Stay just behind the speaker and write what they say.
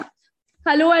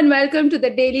Hello and welcome to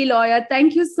the Daily Lawyer.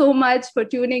 Thank you so much for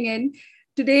tuning in.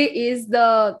 Today is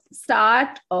the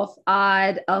start of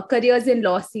our Careers in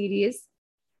Law series.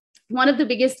 One of the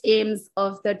biggest aims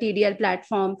of the TDL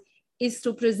platform is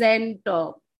to present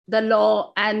the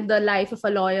law and the life of a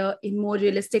lawyer in more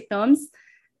realistic terms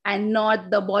and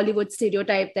not the Bollywood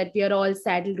stereotype that we are all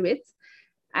saddled with.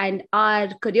 And our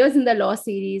Careers in the Law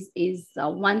series is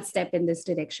one step in this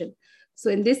direction. So,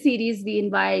 in this series, we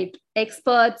invite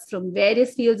experts from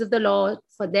various fields of the law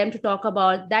for them to talk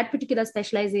about that particular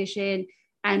specialization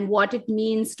and what it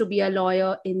means to be a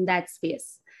lawyer in that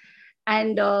space.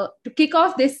 And to kick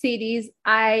off this series,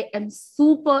 I am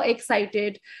super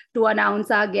excited to announce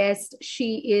our guest.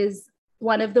 She is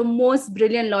one of the most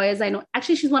brilliant lawyers I know.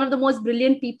 Actually, she's one of the most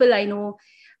brilliant people I know.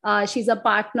 She's a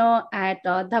partner at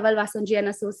Dhaval Vasanji and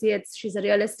Associates. She's a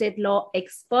real estate law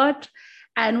expert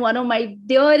and one of my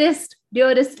dearest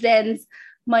friends,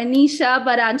 Manisha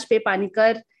Paranjpe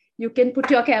Pannikar. You can put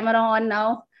your camera on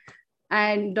now.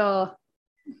 And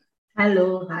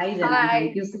hello, hi Jana. Hi.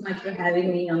 Thank you so much for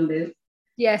having me on this.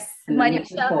 Yes, and I'm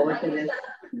looking forward to this.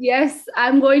 Yes,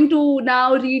 I'm going to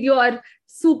now read your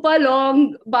super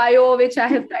long bio, which I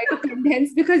have tried to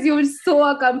condense because you're so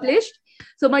accomplished.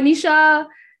 So Manisha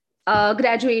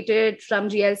graduated from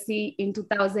GLC in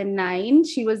 2009.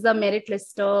 She was the merit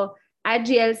lister at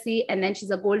GLC, and then she's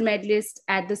a gold medalist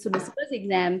at the Solicitors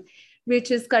exam,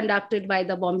 which is conducted by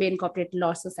the Bombay Incorporated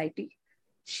Law Society.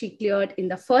 She cleared in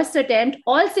the first attempt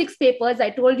all 6 papers.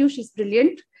 I told you she's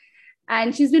brilliant.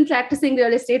 And she's been practicing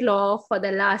real estate law for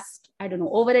the last,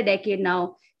 over a decade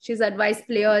now. She's advised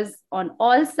players on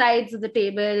all sides of the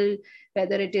table,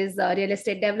 whether it is real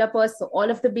estate developers, so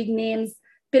all of the big names,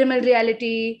 Pyramid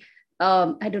Reality,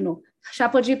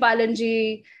 Shapoorji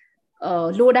Pallonji,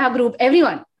 Lodha Group,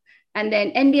 everyone. And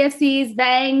then NBFCs,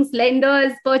 banks,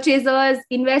 lenders, purchasers,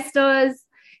 investors.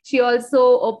 She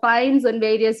also opines on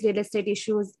various real estate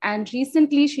issues. And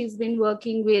recently, she's been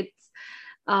working with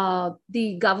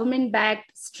the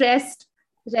government-backed stressed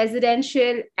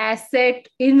residential asset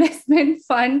investment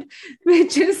fund,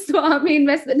 which is Swami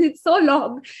Investment. It's so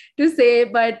long to say,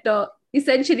 but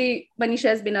essentially, Manisha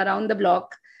has been around the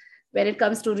block when it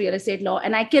comes to real estate law.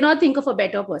 And I cannot think of a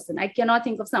better person. I cannot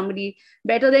think of somebody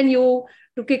better than you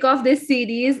to kick off this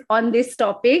series on this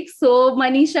topic. So,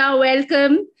 Manisha,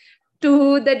 welcome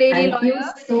to the Daily Lawyer. Thank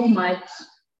you so much.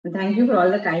 Thank you for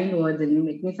all the kind words, and you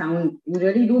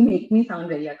really do make me sound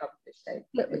very accomplished.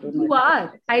 You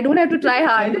are. I don't have to try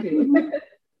hard.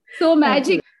 So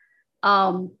magic.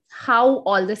 How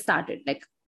all this started? Like,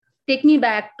 take me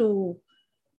back to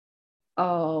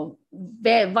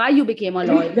why you became a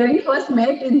lawyer. When we first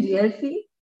met in GLC.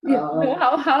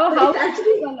 How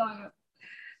actually a lawyer?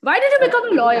 Why did you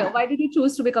become a lawyer? Why did you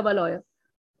choose to become a lawyer?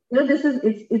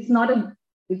 It's not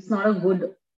a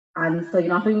good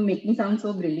answer. After you make me sound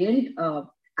so brilliant,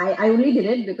 I only did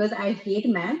it because I hate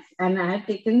maths and I had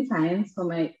taken science for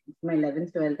my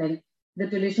 11th, 12th, and the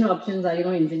traditional options are,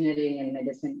 engineering and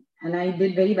medicine. And I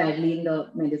did very badly in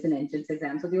the medicine entrance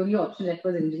exam. So the only option left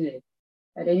was engineering.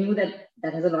 But I knew that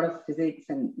has a lot of physics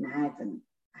and maths and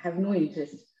I have no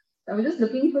interest. So I was just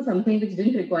looking for something which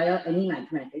didn't require any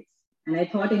mathematics. And I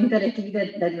thought incorrectly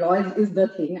that law is the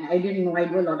thing. I didn't know. I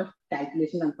do a lot of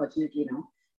calculation, unfortunately, now.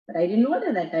 But I didn't know it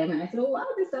at that time. And I said, oh, wow,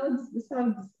 this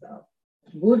sounds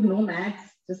good. No maths,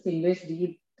 just English,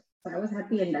 deep. So I was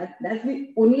happy. And that's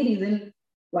the only reason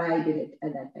why I did it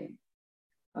at that time.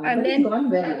 And then it's gone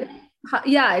well.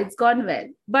 Yeah, it's gone well.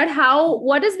 But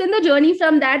what has been the journey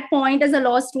from that point as a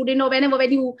law student or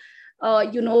when you,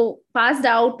 passed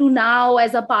out to now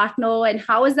as a partner, and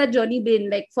how has that journey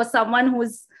been like for someone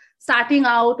who's starting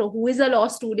out or who is a law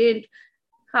student?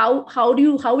 How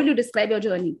will you describe your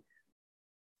journey?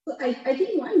 So I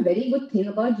think one very good thing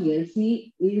about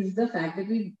GLC is the fact that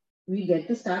we get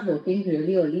to start working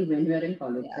really early when we are in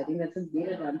college. Yeah. I think that's a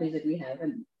great advantage that we have,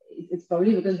 and it's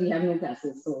probably because we have no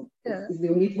classes. So it's the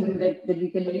only thing that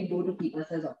we can really do to keep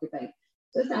ourselves occupied.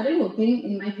 So I started working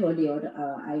in my 3rd year.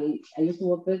 I used to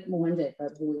work with Mohan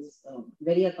Jaipur, who is a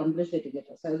very accomplished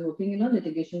litigator. So I was working in a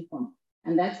litigation firm.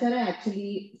 And that's where I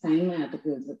actually signed my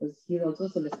articles because he's also a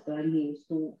solicitor and he used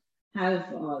to have,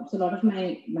 so a lot of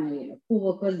my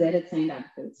co-workers there had signed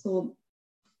articles. So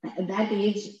at that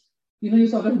age, you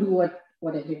sort of do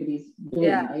what everybody's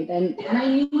doing, right? And I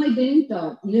knew I didn't,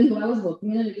 even though I was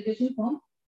working in a litigation firm,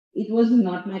 it was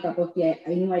not my cup of tea.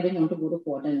 I knew I didn't want to go to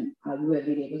court and argue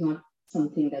every day. It was not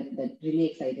something that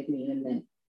really excited me even then.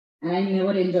 And I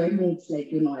never enjoyed moods, I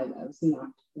was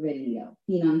not very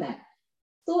keen on that.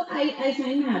 So I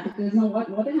sign my articles. Now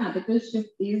what an articleship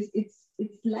is, it's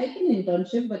like an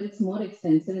internship, but it's more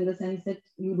extensive in the sense that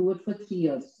you do it for 3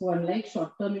 years. So unlike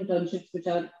short-term internships, which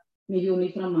are maybe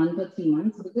only for a month or 3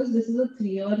 months, because this is a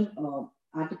 3-year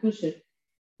articleship,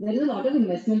 there is a lot of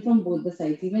investment from both the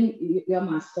sides. Even your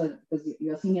master, because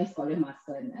your senior scholar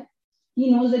master in that,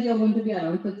 he knows that you're going to be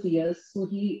around for 3 years, so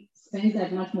he spends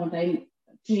that much more time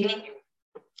training you.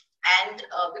 And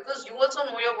because you also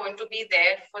know you're going to be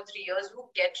there for 3 years, you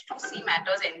get to see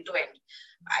matters end to end.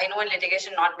 I know in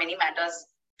litigation, not many matters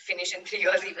finish in 3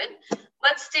 years even,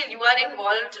 but still you are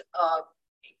involved,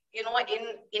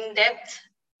 in depth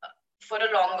for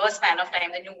a longer span of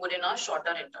time than you would in a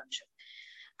shorter internship.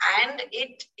 And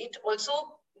it also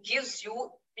gives you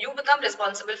become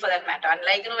responsible for that matter.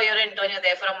 Unlike, you're an intern, you're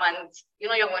there for a month, you're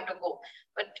going to go.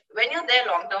 But when you're there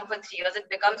long term for 3 years, it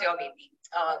becomes your baby.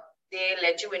 They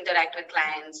let you interact with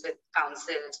clients, with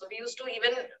counsel. So we used to,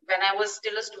 even when I was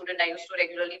still a student, I used to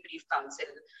regularly brief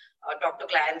counsel, talk to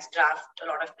clients, draft a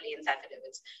lot of plaintiffs'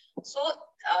 affidavits. So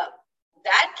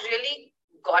that really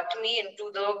got me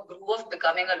into the groove of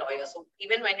becoming a lawyer. So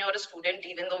even when you're a student,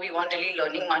 even though we weren't really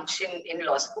learning much in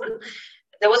law school,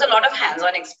 there was a lot of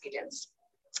hands-on experience.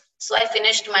 So I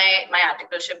finished my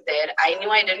articleship there. I knew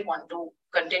I didn't want to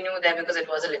continue there because it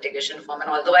was a litigation firm. And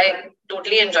although I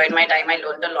totally enjoyed my time, I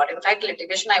learned a lot. In fact,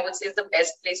 litigation, I would say, is the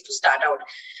best place to start out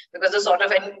because the sort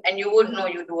of, and you would know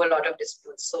you do a lot of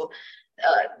disputes. So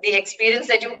the experience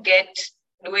that you get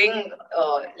doing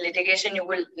litigation, you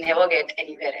will never get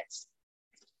anywhere else.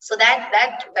 So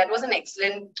that was an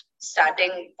excellent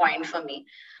starting point for me.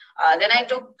 Then I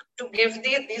took to give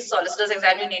these solicitors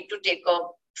exam. You need to take a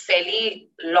fairly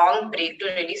long break to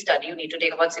really study. You need to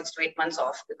take about 6 to 8 months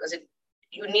off because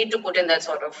you need to put in that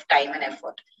sort of time and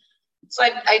effort. So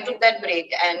I took that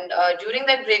break, and during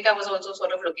that break, I was also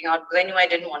sort of looking out because I knew I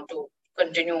didn't want to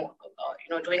continue,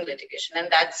 doing litigation, and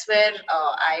that's where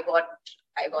I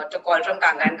got a call from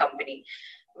Kanga and Company,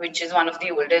 which is one of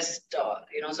the oldest,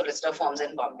 solicitor firms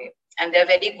in Bombay, and they're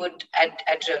very good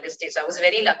at real estate. So I was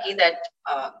very lucky that.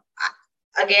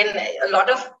 Again,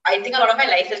 I think a lot of my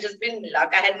life has just been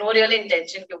luck. I had no real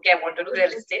intention, okay, I want to do real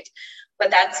estate,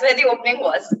 but that's where the opening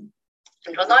was.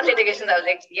 It was not litigation. I was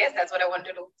like, yes, that's what I want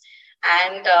to do.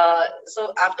 And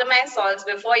so after my sols,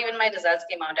 before even my results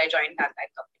came out, I joined Kanga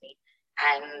Company,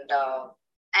 and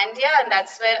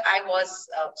that's where I was.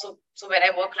 So where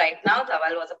I work right now,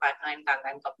 Dhawal was a partner in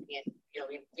Kanga Company, and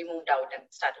we moved out and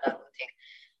started our own thing.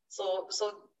 So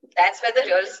that's where the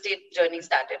real estate journey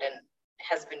started and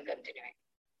has been continuing.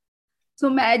 So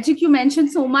Magic, you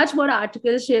mentioned so much about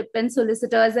articleship and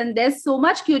solicitors, and there's so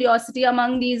much curiosity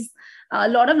among these a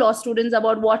lot of law students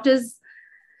about what is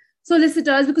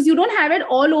solicitors, because you don't have it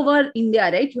all over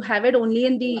India, right? You have it only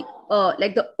in the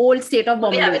like the old state of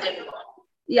Bombay. We have it in Goa.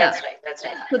 Yeah, that's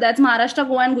right. So that's Maharashtra,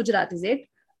 Goa, and Gujarat, is it?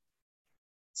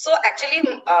 So actually,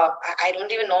 I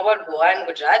don't even know about Goa and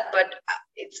Gujarat, but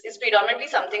it's predominantly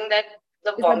something that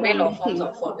the Bombay law firms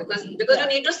offer because you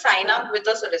need to sign up with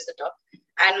a solicitor.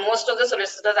 And most of the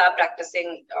solicitors are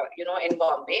practicing, in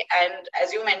Bombay. And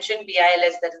as you mentioned,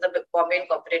 BILS, that is the Bombay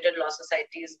Incorporated Law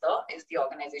Society, is the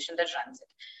organization that runs it.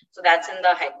 So that's in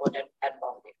the High Court at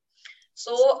Bombay.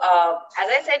 So as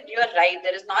I said, you are right.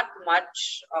 There is not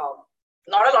much,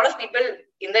 not a lot of people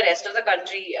in the rest of the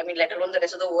country, let alone the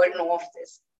rest of the world, know of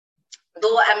this.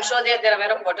 Though I'm sure they're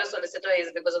aware of what a solicitor is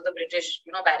because of the British,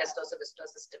 barrister solicitor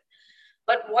system.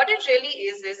 But what it really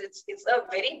is it's a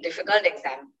very difficult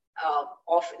exam.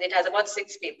 It has about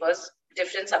 6 papers,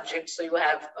 different subjects. So you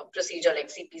have a procedure like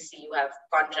CPC, you have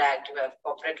contract, you have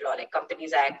corporate law like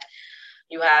Companies Act,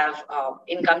 you have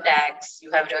income tax, you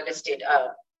have real estate,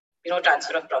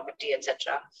 transfer of property,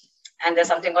 etc. And there's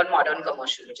something called modern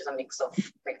commercial, which is a mix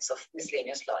of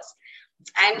miscellaneous laws.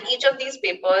 And each of these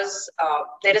papers,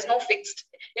 there is no fixed,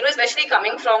 especially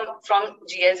coming from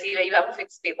GLC, where you have a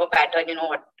fixed paper pattern, you know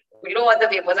what the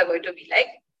papers are going to be like.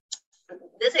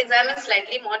 This exam is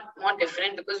slightly more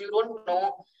different because you don't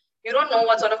know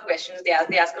what sort of questions they ask.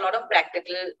 They ask a lot of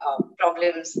practical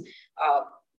problems,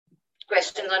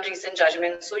 questions on recent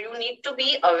judgments. So you need to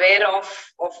be aware of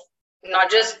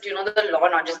not just the law,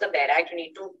 not just the BEAR Act. You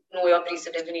need to know your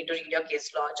precedents. You need to read your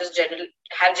case law. Just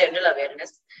have general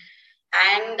awareness.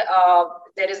 And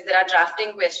there are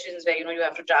drafting questions where you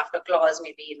have to draft a clause,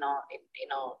 maybe in a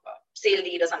sale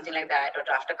deed or something like that, or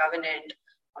draft a covenant,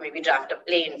 or maybe draft a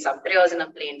plaint, some prayers in a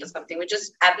plaint or something, which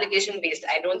is application based.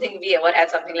 I don't think we ever had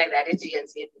something like that in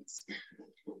GLC at least.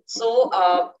 So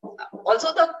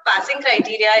also the passing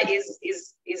criteria is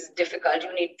difficult.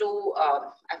 You need to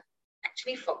I've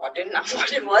actually forgotten now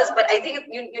what it was, but I think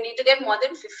you need to get more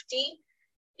than 50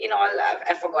 in all,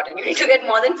 I've forgotten. You need to get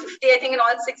more than 50, I think, in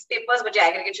all 6 papers, but your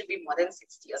aggregate should be more than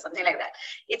 60 or something like that.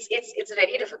 It's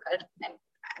very difficult, and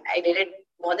I did it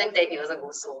more than 10 years ago,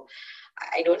 so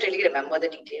I don't really remember the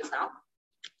details now.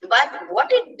 But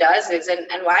what it does is,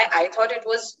 and why I thought it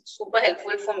was super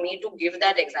helpful for me to give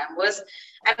that exam was,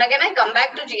 and again, I come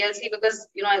back to GLC because,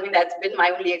 I mean, that's been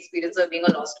my only experience of being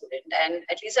a law student. And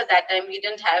at least at that time, we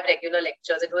didn't have regular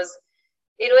lectures. It was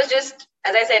just,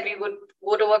 as I said, we would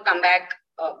go to work, come back,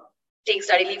 take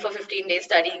study leave for 15 days,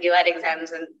 study, give our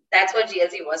exams. And that's what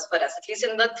GLC was for us, at least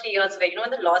in the 3 years where,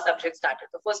 when the law subject started.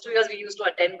 The first 2 years we used to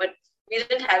attend, but we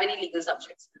didn't have any legal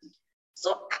subjects.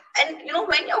 So, and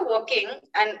when you're working,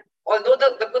 and although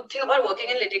the good thing about working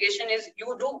in litigation is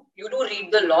you do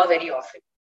read the law very often,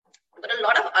 but a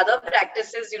lot of other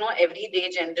practices, everyday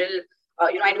general,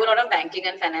 I do a lot of banking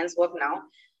and finance work now.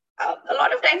 A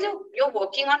lot of times you're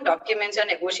working on documents, you're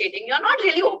negotiating, you're not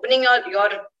really opening your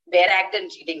bare act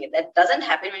and reading it. That doesn't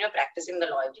happen when you're practicing the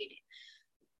law every day.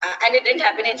 And it didn't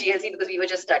happen in GLC because we were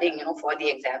just studying, for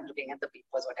the exam, looking at the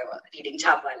papers, whatever, reading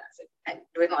chapwalas and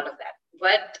doing all of that.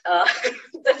 But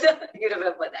you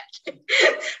remember that.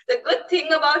 The good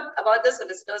thing about the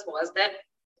solicitors was that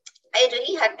I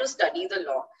really had to study the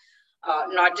law,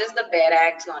 not just the bare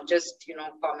acts, not just,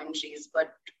 commentaries,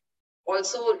 but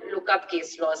also look up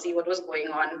case law, see what was going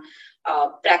on,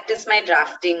 practice my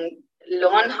drafting,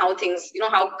 learn how things,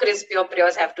 how crisp your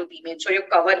prayers have to be, make sure you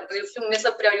cover, because if you miss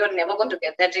a prayer, you're never going to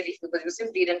get that relief because you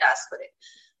simply didn't ask for it.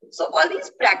 So all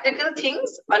these practical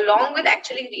things, along with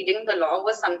actually reading the law,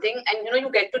 was something, and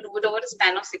you get to do it over a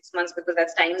span of 6 months because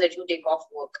that's time that you take off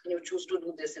work and you choose to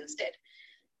do this instead.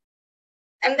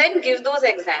 And then give those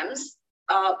exams.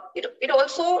 It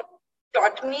also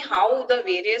taught me how the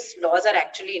various laws are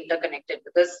actually interconnected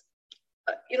because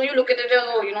you look at it,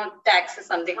 tax is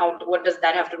something, what does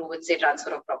that have to do with, say,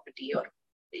 transfer of property, or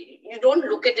you don't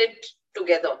look at it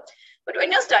together. But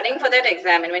when you're studying for that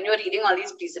exam and when you're reading all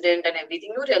these precedent and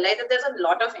everything, you realize that there's a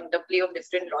lot of interplay of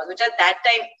different laws, which at that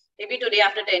time, maybe today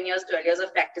after 10 years, 12 years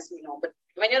of practice, we know. But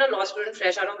when you're a law student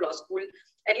fresh out of law school,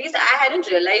 at least I hadn't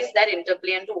realized that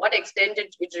interplay and to what extent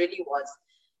it really was.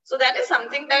 So that is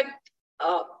something that,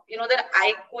 that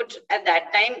I could, at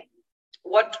that time,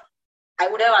 what I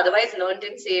would have otherwise learned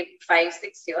in, say,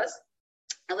 5-6 years,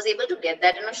 I was able to get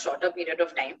that in a shorter period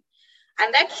of time.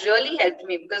 And that really helped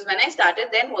me because when I started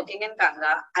then working in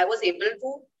Kanga, I was able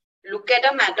to look at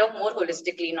a matter more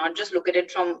holistically, not just look at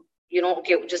it from,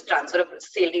 okay, just transfer of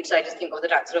sale deed. So I just think of the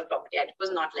transfer of property. It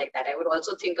was not like that. I would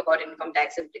also think about income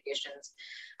tax implications.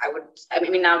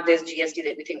 Now there's GST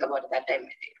that we think about. At that time,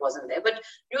 it wasn't there. But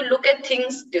you look at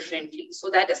things differently. So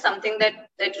that is something that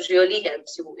really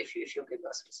helps you if you give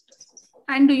your solicitors.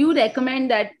 And do you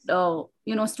recommend that,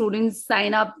 students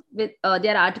sign up with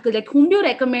their article? Like, whom do you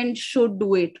recommend should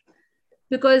do it?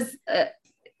 Because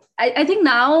I think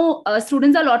now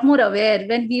students are a lot more aware.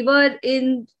 When we were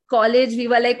in college, we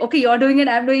were like, okay, you're doing it,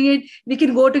 I'm doing it. We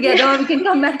can go together. We can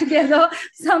come back together.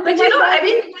 Something but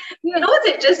what's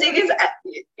interesting is,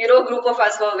 a group of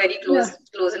us were very close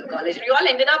in college. We all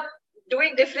ended up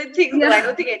doing different things. Yeah. So I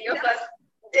don't think any of us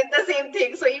did the same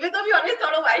thing. So even though we always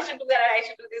thought, oh, I should do that and I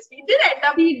should do this, we did end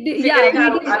up figuring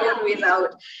our own ways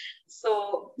out.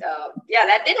 So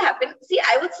that did happen. See,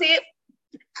 I would say,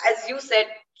 as you said,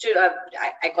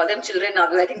 I call them children now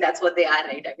because I think that's what they are,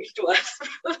 right? I mean, to us.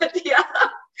 I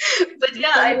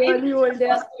mean, law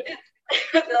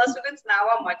students now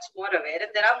are much more aware,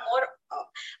 and there are more.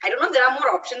 I don't know if there are more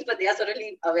options, but they are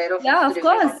certainly aware of. Yeah, of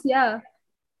course, yeah.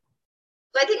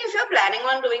 So I think if you're planning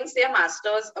on doing, say, a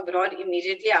master's abroad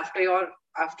immediately after your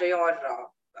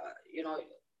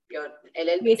your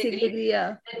LLB basic degree,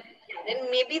 yeah. Then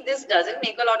maybe this doesn't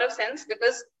make a lot of sense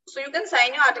because so you can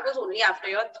sign your articles only after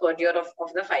your 3rd year of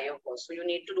the 5-year course. So you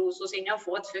need to do so in your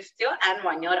 4th, 5th year and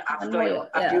 1 year after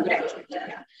you graduate.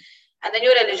 Yeah. And then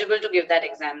you're eligible to give that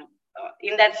exam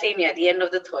in that same year, the end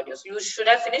of the 3rd year. So you should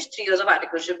have finished 3 years of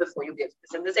articleship before you give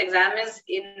this. And this exam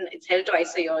it's held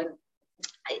twice a year.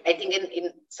 I think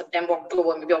in September,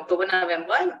 October, maybe October,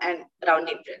 November, and around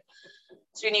April.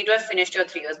 So you need to have finished your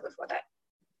 3 years before that.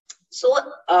 So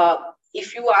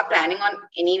if you are planning on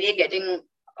anyway getting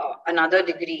another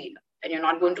degree and you're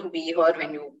not going to be here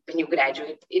when you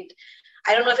graduate,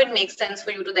 I don't know if it makes sense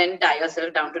for you to then tie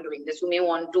yourself down to doing this. You may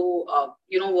want to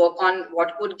work on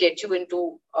what could get you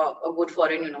into a good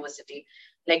foreign university,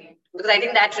 because I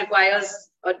think that requires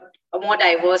a more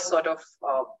diverse sort of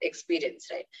experience,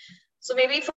 right? So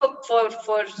maybe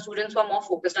for students who are more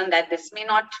focused on that, this may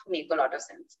not make a lot of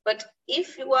sense. But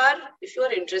if you are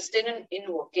interested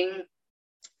in working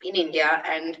in India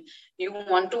and you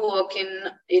want to work in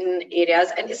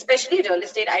areas, and especially real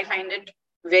estate, I find it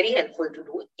very helpful to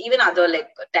do. Even other like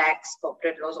tax,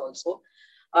 corporate laws also,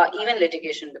 even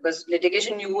litigation, because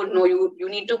litigation, you would know, you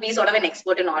need to be sort of an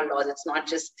expert in all laws. It's not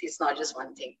just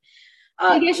one thing.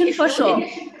 Litigation for sure.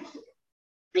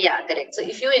 Yeah, correct. So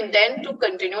if you intend to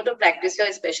continue to practice here,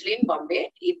 especially in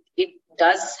Bombay, it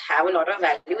does have a lot of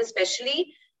value,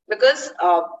 especially because,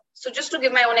 so just to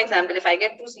give my own example, if I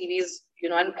get two CVs,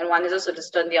 and one is a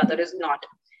solicitor and the other is not,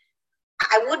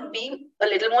 I would be a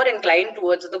little more inclined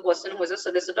towards the person who is a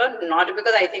solicitor, not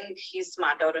because I think he's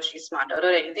smarter or she's smarter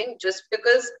or anything, just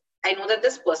because I know that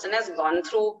this person has gone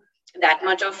through that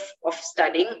much of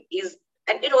studying,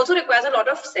 and it also requires a lot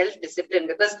of self-discipline,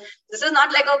 because this is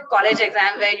not like a college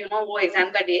exam where, wo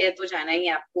exam ka day hai, to jana hi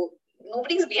hai aapko.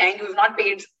 Nobody's behind you. You've not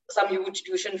paid some huge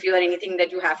tuition fee or anything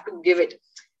that you have to give it.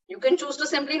 You can choose to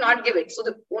simply not give it. So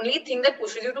the only thing that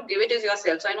pushes you to give it is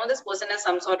yourself. So I know this person has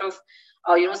some sort of,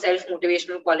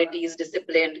 self-motivational qualities,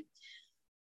 disciplined.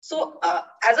 So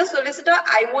as a solicitor,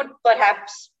 I would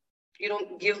perhaps,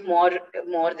 give more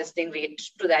weight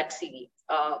to that CV.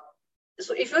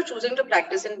 So if you're choosing to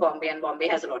practice in Bombay, and Bombay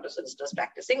has a lot of solicitors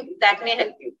practicing, that may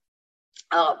help you.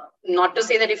 Not to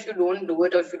say that if you don't do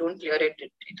it or if you don't clear it,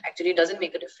 it actually doesn't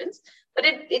make a difference, but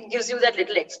it gives you that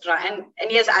little extra. And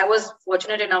yes, I was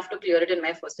fortunate enough to clear it in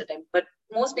my first attempt, but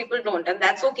most people don't, and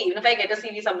that's okay. Even if I get a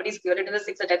CV, somebody's cleared it in the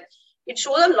sixth attempt, it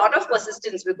shows a lot of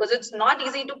persistence, because it's not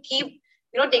easy to keep,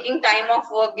 taking time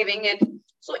off work, giving it.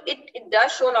 So it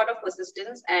does show a lot of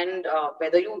persistence, and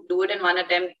whether you do it in one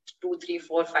attempt, 2, 3,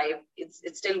 4, 5, it's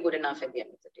still good enough at the end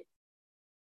of the day.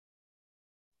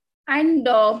 And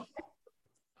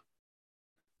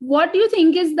what do you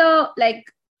think is the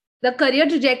career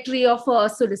trajectory of a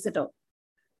solicitor?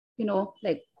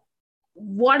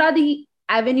 What are the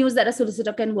avenues that a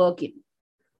solicitor can work in?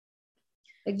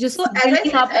 Just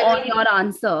building up on your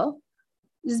answer.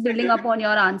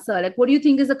 What do you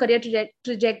think is the career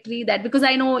trajectory that, because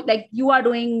I know you are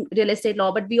doing real estate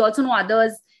law, but we also know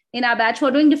others in our batch who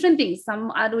are doing different things.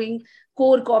 Some are doing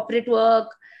core corporate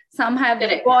work. Some have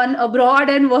gone abroad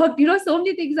and worked, so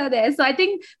many things are there. So I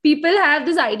think people have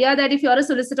this idea that if you're a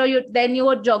solicitor, then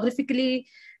you're geographically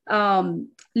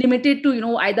limited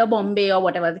to, either Bombay or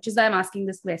whatever, which is why I'm asking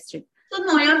this question. So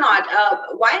no, you're not.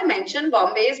 Why I mentioned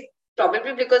Bombay is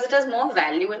probably because it has more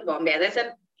value in Bombay. As I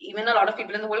said, even a lot of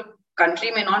people in the whole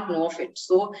country may not know of it.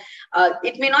 So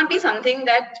it may not be something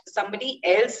that somebody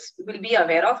else will be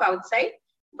aware of outside,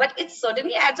 but it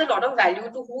certainly adds a lot of value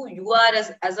to who you are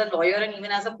as a lawyer and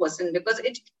even as a person, because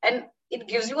it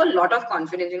gives you a lot of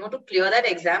confidence, to clear that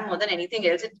exam more than anything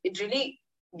else. It really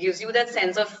gives you that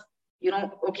sense of,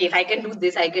 okay, if I can do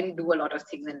this, I can do a lot of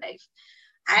things in life.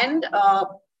 And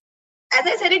as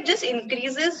I said, it just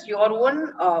increases your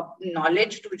own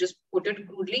knowledge, to just put it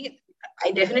crudely.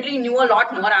 I definitely knew a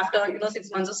lot more after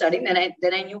 6 months of studying than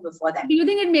I knew before that. Do you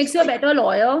think it makes you a better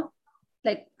lawyer?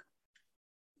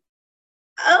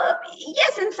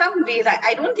 Yes, in some ways.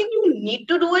 I don't think you need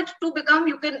to do it to become.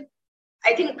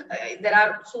 I think there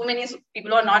are so many people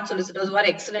who are not solicitors who are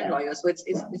excellent lawyers. So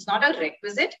it's not a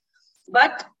requisite.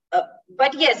 But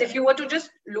yes, if you were to just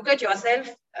look at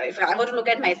yourself, if I were to look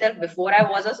at myself before I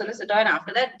was a solicitor and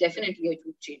after that, definitely it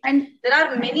would change. And there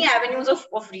are many avenues of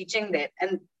reaching there.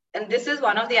 And this is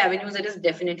one of the avenues that is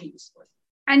definitely useful.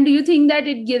 And do you think that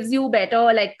it gives you better,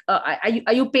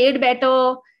 are you paid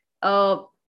better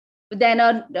than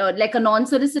a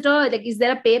non-solicitor? Is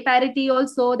there a pay parity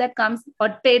also that comes,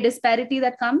 or pay disparity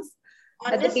that comes?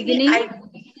 Honestly, at the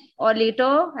beginning or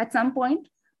later at some point?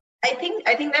 I think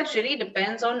that really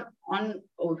depends on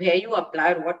where you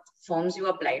apply or what firms you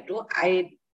apply to.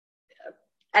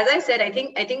 As I said, I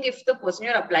think if the person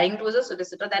you're applying to is a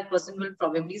solicitor, that person will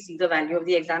probably see the value of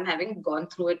the exam having gone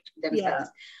through it themselves.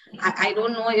 Yeah. I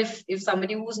don't know if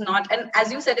somebody who's not, and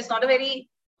as you said, it's not a very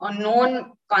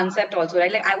known concept also,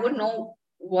 right? I would know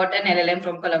what an LLM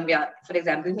from Colombia, for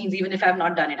example, means, even if I've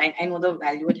not done it. I know the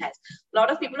value it has. A lot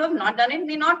of people who have not done it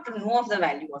may not know of the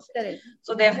value of it. Correct.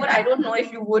 So therefore, I don't know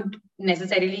if you would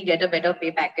necessarily get a better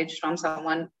pay package from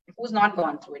someone who's not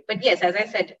gone through it. But yes, as I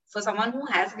said, for someone who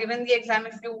has given the exam,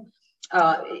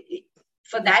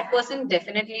 for that person,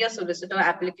 definitely a solicitor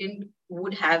applicant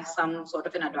would have some sort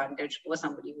of an advantage over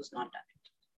somebody who's not done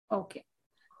it. Okay.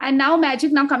 And now,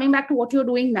 Magic, now coming back to what you're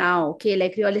doing now, okay,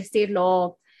 like real estate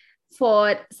law,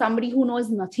 for somebody who knows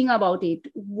nothing about it,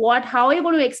 how are you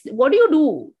going to what do you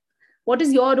do? What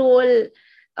is your role?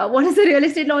 What does a real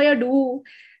estate lawyer do?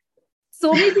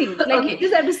 So many things. Okay. You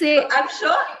just have to say. So I'm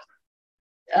sure.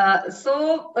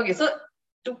 So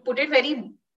to put it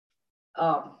very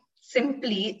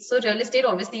simply, so real estate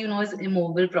obviously, is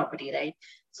immobile property, right?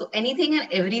 So anything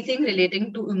and everything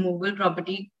relating to immovable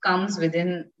property comes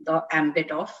within the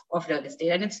ambit of real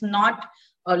estate. And it's not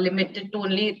limited to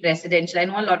only residential. I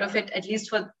know a lot of it, at least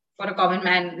for a common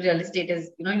man, real estate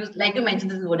is, you like you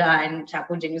mentioned, this Lodha and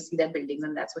Chapunjan, you see their buildings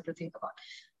and that's what you think about.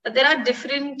 But there are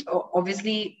different,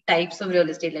 obviously, types of real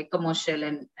estate, like commercial,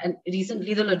 and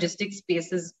recently the logistics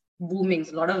space is booming.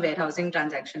 So a lot of warehousing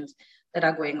transactions that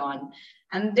are going on,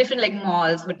 and different like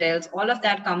malls, hotels, all of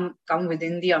that come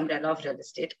within the umbrella of real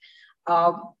estate.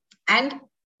 And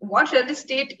what real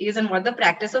estate is and what the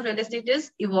practice of real estate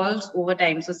is evolves over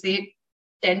time. So say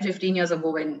 10, 15 years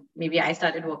ago, when maybe I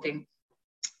started working,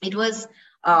 it was,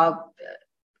 or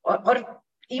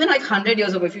even like 100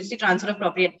 years ago, if you see transfer of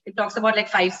property, it talks about like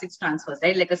 5-6 transfers,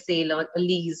 right? Like a sale, or a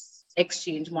lease,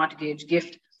 exchange, mortgage,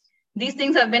 gift. These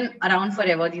things have been around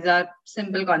forever. These are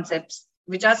simple concepts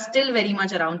which are still very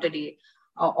much around today.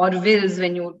 Or wills,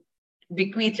 when you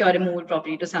bequeath your immovable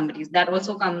property to somebody, that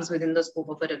also comes within the scope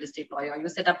of a real estate lawyer. You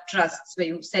set up trusts where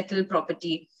you settle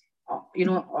property,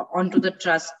 onto the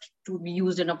trust to be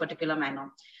used in a particular manner.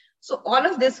 So all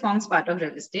of this forms part of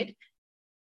real estate.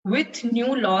 With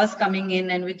new laws coming in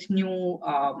and with new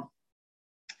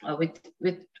with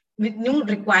new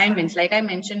requirements, like I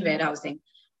mentioned, warehousing,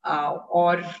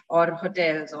 or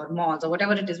hotels or malls or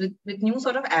whatever it is, with new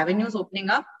sort of avenues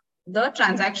opening up, the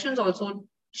transactions also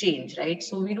change, right?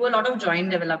 So we do a lot of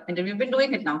joint development, and we've been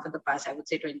doing it now for the past, I would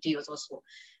say, 20 years or so,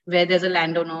 where there's a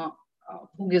landowner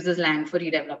who gives his land for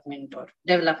redevelopment or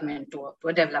development to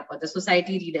a developer. The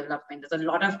society redevelopment. There's a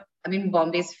lot of,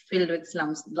 Bombay is filled with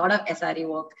slums, a lot of SRA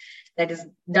work that is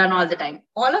done all the time.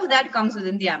 All of that comes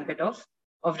within the ambit of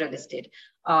real estate.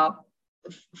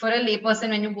 For a layperson,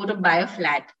 when you go to buy a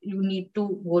flat, you need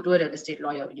to go to a real estate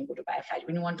lawyer. When you go to buy a flat,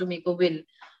 when you want to make a will,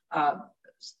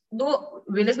 though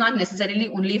will is not necessarily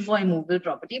only for immovable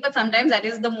property, but sometimes that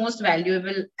is the most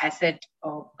valuable asset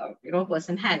a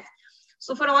person has.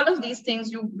 So for all of these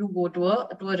things, you go to a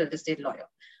real estate lawyer.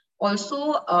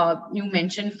 Also, you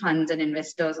mentioned funds and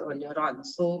investors earlier on.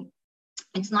 So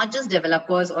it's not just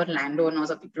developers or landowners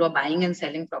or people who are buying and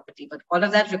selling property, but all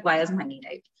of that requires money,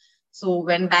 right? So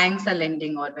when banks are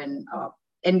lending, or when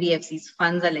NBFCs,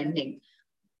 funds are lending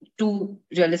to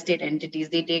real estate entities,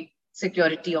 they take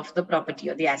security of the property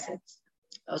or the assets.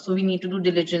 So we need to do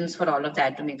diligence for all of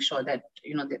that to make sure that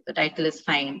the title is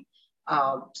fine.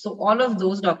 So all of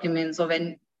those documents, or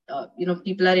when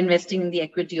people are investing in the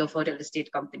equity of a real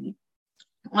estate company,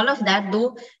 all of that,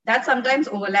 though, that sometimes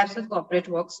overlaps with corporate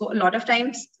work. So a lot of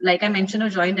times, like I mentioned, a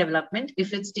joint development,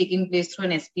 if it's taking place through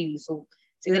an SPV, so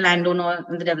say the landowner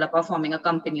and the developer forming a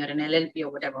company or an LLP or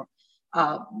whatever,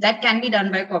 that can be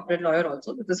done by a corporate lawyer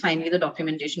also, because finally the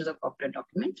documentation is a corporate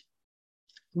document.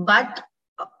 But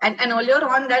and earlier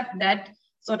on, that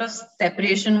sort of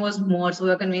separation was more, so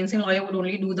a conveyancing lawyer would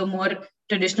only do the more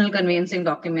traditional conveyancing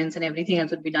documents, and everything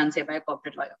else would be done, say, by a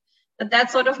corporate lawyer. But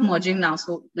that's sort of merging now.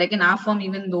 So like in our firm,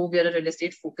 even though we're a real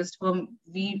estate focused firm,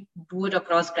 we do it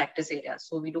across practice areas.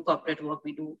 So we do corporate work,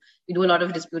 we do a lot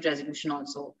of dispute resolution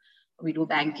also, we do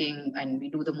banking, and we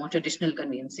do the more traditional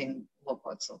conveyancing work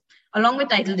also, along with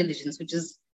title diligence, which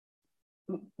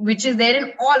is there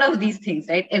in all of these things,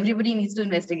 right? Everybody needs to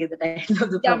investigate the title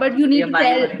of the property. Yeah, but you need to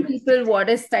tell people what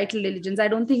is title diligence. I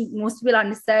don't think most people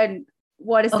understand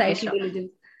what is title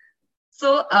diligence.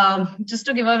 So just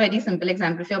to give a very simple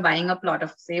example, if you're buying a plot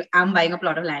of, say, I'm buying a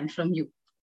plot of land from you,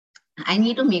 I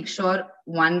need to make sure,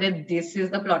 one, that this is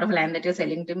the plot of land that you're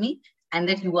selling to me, and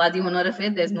that you are the owner of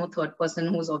it. There's no third person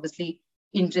who's obviously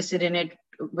interested in it,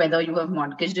 whether you have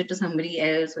mortgaged it to somebody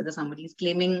else, whether somebody is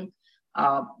claiming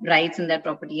rights in that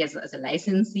property as a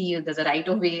licensee, there's a right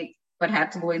of way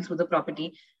perhaps going through the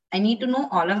property. I need to know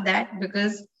all of that,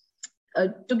 because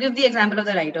to give the example of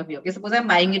the right of way, okay, suppose I'm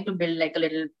buying it to build like a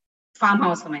little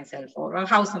farmhouse for myself or a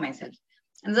house for myself,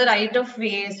 and the right of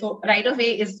way, so right of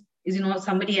way is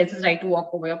somebody else's right to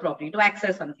walk over your property to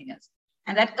access something else,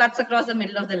 and that cuts across the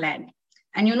middle of the land,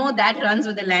 and that runs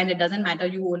with the land. It doesn't matter,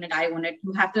 you own it, I own it,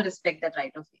 you have to respect that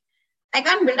right of way. I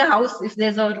can't build a house if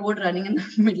there's a road running in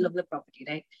the middle of the property,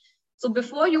 right? So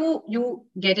before you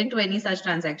get into any such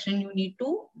transaction, you need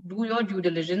to do your due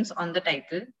diligence on the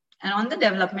title and on the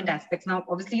development aspects. Now,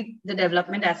 obviously, the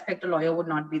development aspect, a lawyer would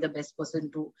not be the best person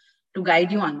to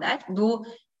guide you on that. Though,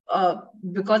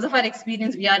 because of our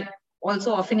experience, we are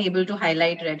also often able to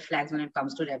highlight red flags when it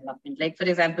comes to development. Like, for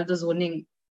example, the zoning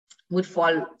would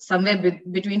fall somewhere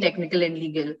between technical and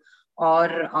legal,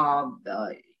 or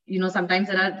sometimes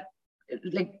there are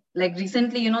like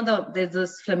recently, there's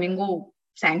this flamingo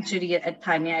sanctuary at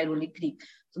Thane Airoli Creek.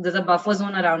 So there's a buffer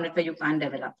zone around it where you can't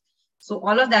develop. So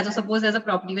all of that, so suppose there's a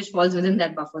property which falls within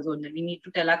that buffer zone, then we need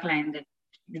to tell our client that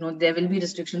there will be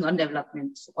restrictions on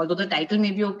development. So although the title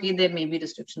may be okay, there may be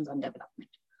restrictions on development.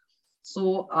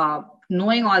 So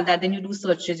knowing all that, then you do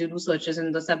searches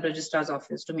in the sub-registrar's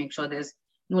office to make sure there's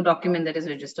no document that is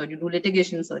registered. You do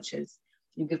litigation searches,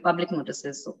 you give public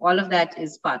notices. So all of that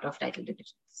is part of title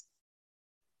diligence.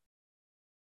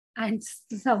 And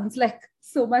sounds like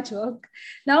so much work.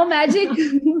 Now, Magic,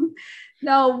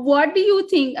 now what do you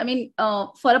think? I mean,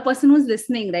 for a person who's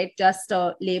listening, right, just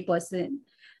a lay person,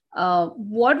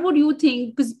 what would you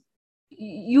think? Because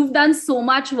you've done so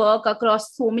much work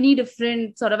across so many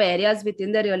different sort of areas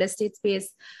within the real estate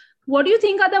space. What do you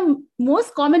think are the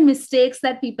most common mistakes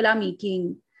that people are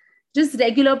making? Just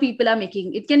regular people are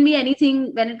making. It can be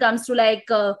anything when it comes to like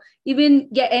even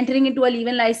entering into a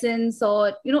leave-in license,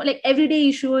 or like everyday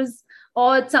issues,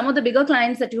 or some of the bigger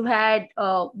clients that you had.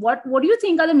 What do you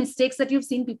think are the mistakes that you've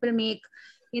seen people make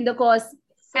in the course?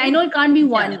 I know it can't be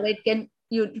one, right?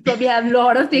 You probably have a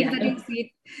lot of things that you've seen.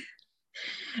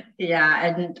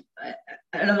 Yeah, and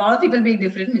a lot of people make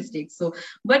different mistakes. So,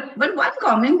 but one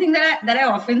common thing that I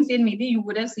often see, and maybe you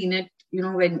would have seen it,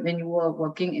 when you were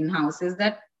working in-house, is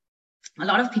that a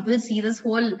lot of people see this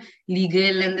whole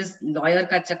legal and this lawyer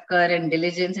ka chakkar and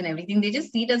diligence and everything. They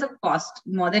just see it as a cost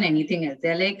more than anything else.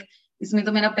 They're like, isme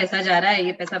to mera paisa ja raha hai,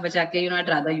 ye paisa bacha ke, I'd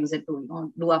rather use it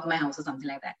to, do up my house or something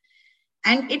like that.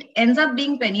 And it ends up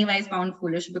being penny wise, pound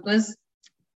foolish, because,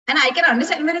 and I can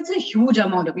understand when it's a huge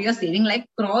amount of you're saving like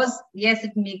crores. Yes,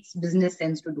 it makes business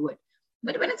sense to do it.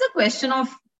 But when it's a question of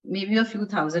maybe a few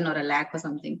thousand or a lakh or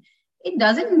something, it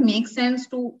doesn't make sense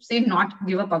to say not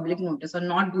give a public notice or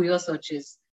not do your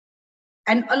searches.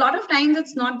 And a lot of times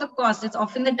it's not the cost, it's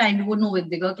often the time. You would know with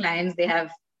bigger clients, they have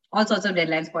all sorts of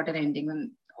deadlines, quarter ending, and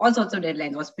all sorts of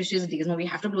deadlines, auspicious days. No, we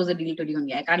have to close the deal today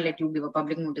only. I can't let you give a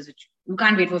public notice. You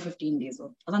can't wait for 15 days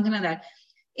or something like that.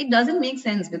 It doesn't make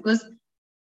sense because,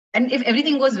 and if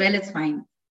everything goes well, it's fine.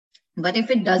 But if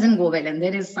it doesn't go well and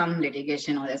there is some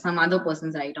litigation or there's some other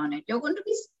person's right on it, you're going to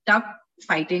be stuck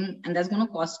fighting, and that's going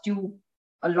to cost you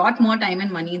a lot more time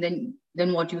and money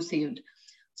than what you saved.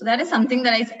 So that is something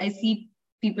that I see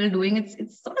people doing.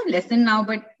 It's sort of lessened now,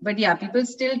 but yeah, people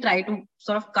still try to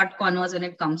sort of cut corners when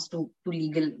it comes to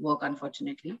legal work,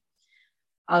 unfortunately.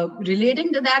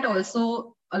 Relating to that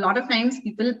also, a lot of times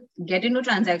people get into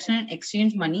transaction and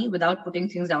exchange money without putting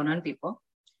things down on paper.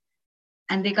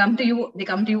 And they come to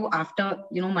you after,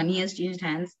 money has changed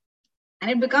hands.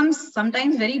 And it becomes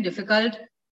sometimes very difficult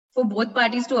for both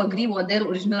parties to agree what their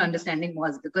original understanding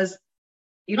was. Because,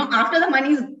 after the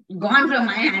money's gone from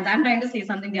my hands, I'm trying to say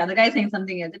something, the other guy is saying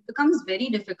something else. It becomes very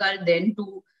difficult then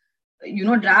to,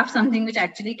 draft something which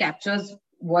actually captures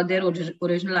what their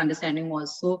original understanding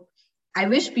was. So I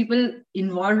wish people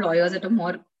involved lawyers at a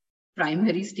more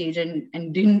primary stage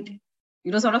and didn't,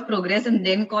 sort of progress and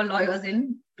then call lawyers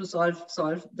in to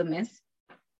solve the mess.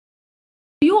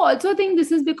 Do you also think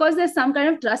this is because there's some kind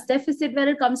of trust deficit when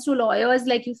it comes to lawyers?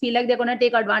 Like you feel like they're going to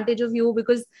take advantage of you,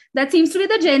 because that seems to be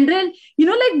the general,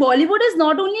 like Bollywood has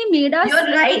not only made us.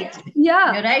 You're right.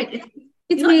 Yeah. You're right.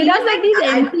 It's made us like these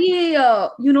empty,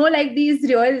 like these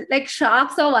real, like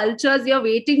sharks or vultures. You're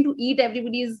waiting to eat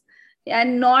everybody's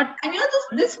and not. And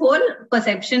this whole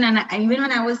perception, and even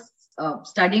when I was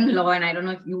studying law, and I don't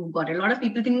know if you got it, a lot of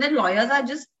people think that lawyers are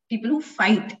just people who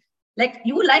fight. Like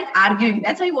you like arguing.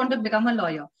 That's why you want to become a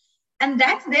lawyer. And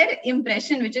that's their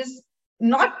impression, which is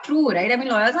not true, right? I mean,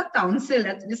 lawyers are counsel.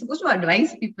 We're supposed to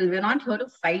advise people. We're not here to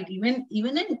fight. Even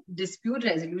in dispute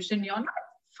resolution, you're not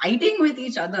fighting with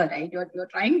each other, right? You're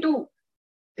trying to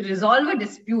resolve a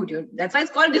dispute. That's why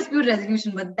it's called dispute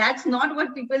resolution. But that's not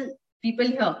what people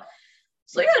hear.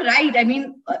 So you're right. I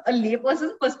mean, a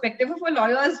layperson's perspective of a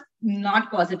lawyer is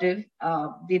not positive.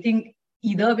 They think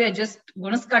either we're just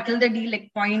going to scuttle the deal,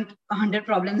 like point 100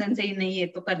 problems and say, nahi,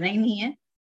 ye to karna hi nahi hai.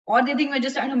 Or they think we're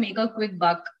just trying to make a quick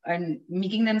buck and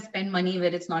making them spend money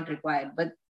where it's not required.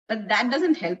 But that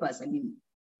doesn't help us. I mean,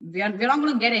 we're not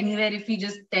going to get anywhere if we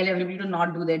just tell everybody to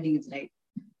not do their deeds, right?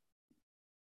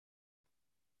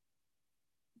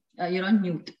 You're on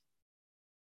mute.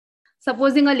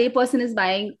 Supposing a layperson is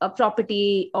buying a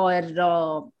property or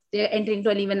they're entering into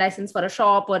a leave-in license for a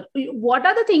shop, or what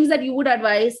are the things that you would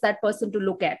advise that person to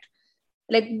look at?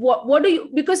 Like what do you,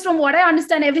 because from what I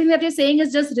understand, everything that you're saying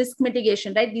is just risk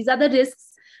mitigation, right? These are the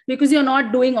risks because you're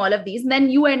not doing all of these. And then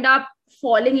you end up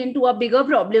falling into a bigger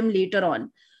problem later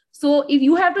on. So if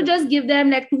you have to just give them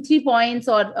like 2-3 points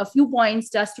or a few points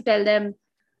just to tell them,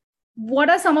 what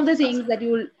are some of the things that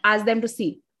you will ask them to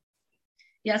see?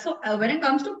 Yeah. So when it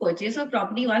comes to purchase of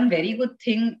property, one very good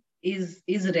thing is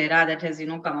RERA that has,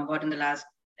 come about in the last,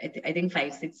 I think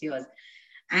 5-6 years.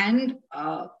 And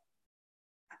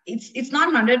it's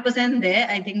not 100% there.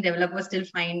 I think developers still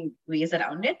find ways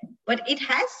around it, but it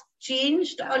has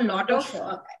changed a lot of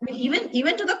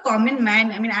even to the common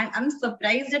man. I mean, I'm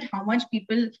surprised at how much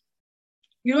people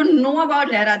you don't know about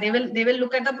RERA. They will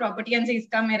look at the property and say,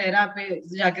 "Iska main RERA pe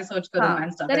jaake search karunga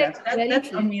and stuff."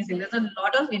 That's amazing. There's a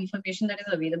lot of information that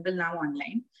is available now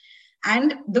online.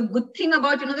 And the good thing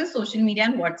about the social media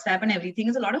and WhatsApp and everything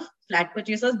is a lot of flat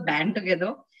purchasers band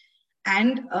together,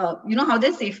 and how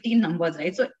there's safety in numbers,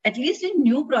 right? So at least in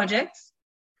new projects,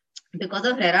 because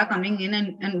of RERA coming in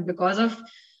and because of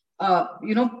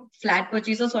flat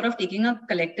purchasers sort of taking a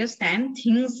collective stand,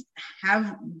 things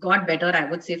have got better, I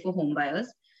would say, for home buyers.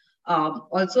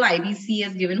 Also, IBC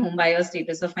has given home buyers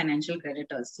status of financial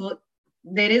creditors. So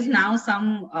there is now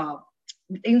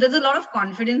there's a lot of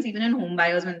confidence even in home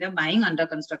buyers when they're buying under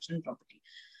construction property.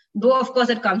 Though, of course,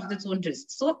 it comes with its own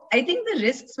risks. So I think the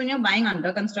risks when you're buying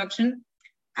under construction,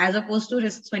 as opposed to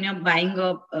risks when you're buying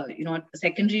a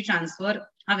secondary transfer,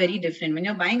 are very different. When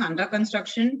you're buying under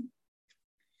construction,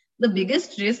 the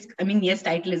biggest risk, I mean, yes,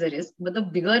 title is a risk, but the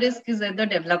bigger risk is that the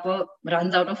developer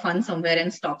runs out of funds somewhere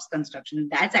and stops construction.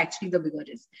 That's actually the bigger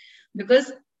risk.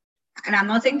 Because, and I'm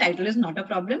not saying title is not a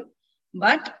problem,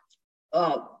 but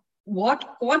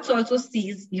what courts also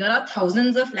sees, here are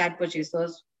thousands of flat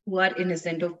purchasers who are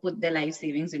innocent, who've put their life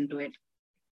savings into it,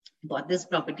 bought this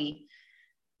property.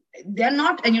 They're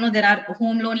not, and there are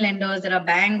home loan lenders, there are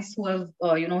banks who have,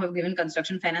 have given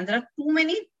construction finance. There are too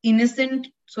many innocent,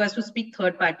 so as to speak,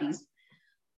 third parties,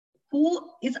 who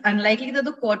is unlikely that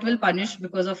the court will punish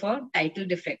because of a title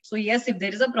defect. So yes, if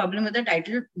there is a problem with the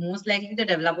title, most likely the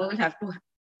developer will have to,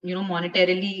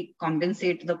 monetarily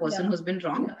compensate the person who's been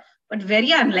wrong. But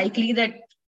very unlikely that,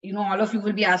 all of you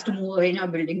will be asked to move away in your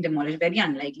building demolished. Very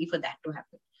unlikely for that to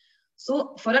happen.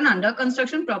 So for an under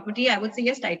construction property, I would say,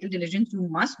 yes, title diligence you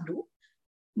must do.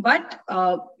 But,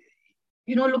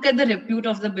 look at the repute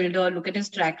of the builder, look at his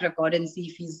track record and see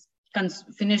if he's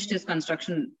finished his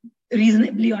construction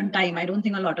reasonably on time. I don't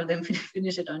think a lot of them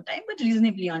finish it on time, but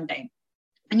reasonably on time.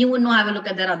 And you would have a look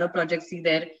at their other projects, see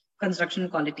their construction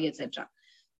quality, etc.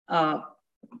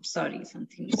 Sorry,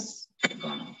 something's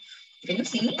gone off. Can you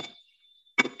see me?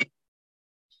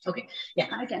 Okay, yeah,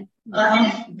 I can.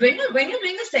 When you're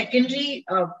doing a secondary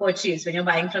purchase, when you're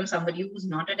buying from somebody who's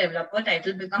not a developer,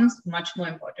 title becomes much more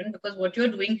important, because what you're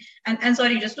doing, and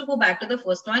sorry, just to go back to the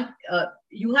first one,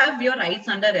 you have your rights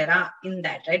under RERA in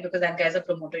that, right? Because that guy's a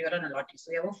promoter, you're an allotee.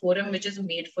 So you have a forum which is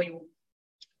made for you,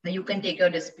 where you can take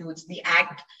your disputes. The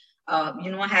Act,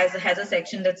 has a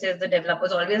section that says the developer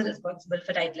is always responsible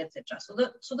for title, etc.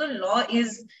 So the law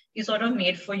is sort of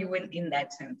made for you in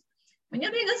that sense. When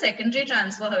you're doing a secondary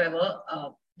transfer, however,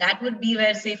 that would be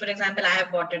where, say, for example, I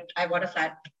bought a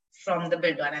flat from the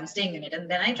builder and I'm staying in it,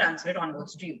 and then I transfer it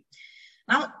onwards to you.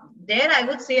 Now, there I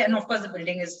would say, and of course the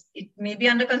building it may be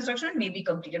under construction, it may be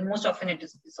completed. Most often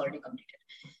it's already completed.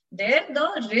 There,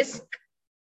 the risk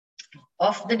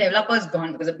of the developer is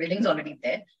gone because the building's already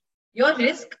there. Your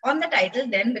risk on the title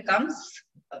then becomes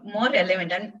more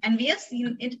relevant. And we have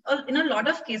seen it in a lot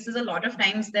of cases. A lot of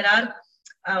times there are,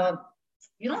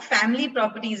 family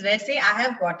properties where, say, I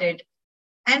have bought it,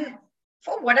 and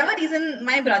for whatever reason,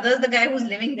 my brother's the guy who's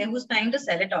living there, who's trying to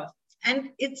sell it off. And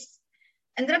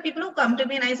there are people who come to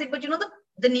me and I say, but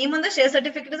the name on the share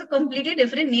certificate is a completely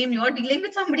different name. You're dealing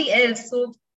with somebody else.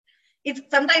 So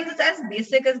sometimes it's as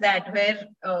basic as that, where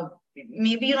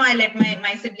maybe, I let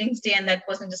my siblings stay and that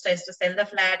person just tries to sell the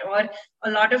flat. Or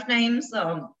a lot of times,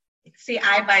 say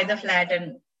I buy the flat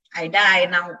and I die.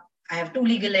 Now I have two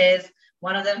legal heirs.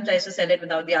 One of them tries to sell it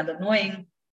without the other knowing,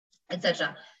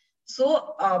 etc.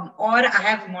 So, or I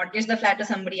have mortgaged the flat to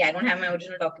somebody. I don't have my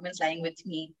original documents lying with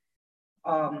me.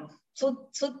 So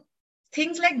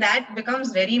things like that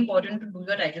becomes very important to do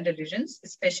your title diligence,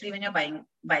 especially when you're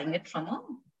buying it from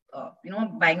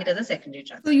buying it as a secondary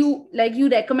transfer. So you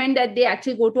recommend that they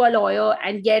actually go to a lawyer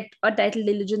and get a title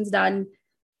diligence done.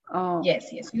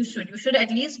 Yes, you should. You should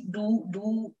at least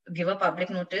do give a public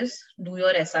notice, do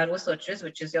your SRO searches,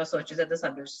 which is your searches at the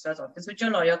sub-registrar's office, which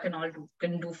your lawyer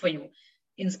can do for you.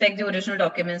 Inspect the original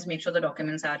documents, make sure the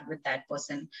documents are with that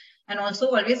person, and also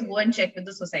always go and check with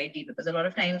the society, because a lot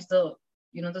of times the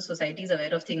society is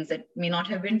aware of things that may not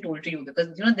have been told to you,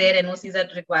 because their NOCs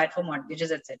are required for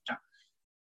mortgages, etc.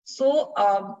 So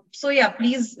yeah,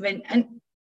 please,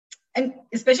 and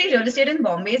especially real estate in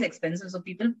Bombay is expensive. So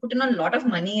people put in a lot of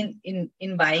money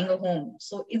in buying a home.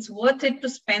 So it's worth it to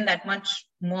spend that much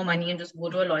more money and just go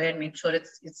to a lawyer and make sure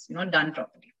it's done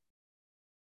properly.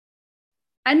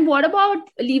 And what about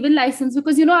leave-in license?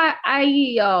 Because, a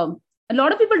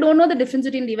lot of people don't know the difference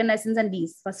between leave-in license and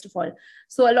lease, first of all.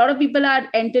 So a lot of people are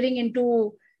entering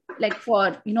into like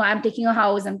for, I'm taking a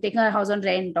house on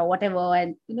rent or whatever.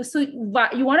 And, so you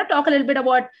want to talk a little bit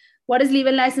about what is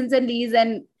leave-in license and lease,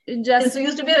 and just. This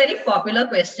used to be a very popular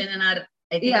question in our,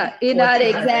 I think, in our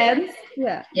exams.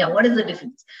 Right? Yeah. What is the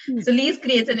difference? So lease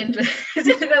creates an interest.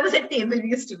 There was a table we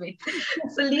used to make.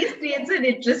 So lease creates an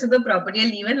interest in the property. A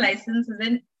leave-in license is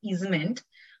an easement.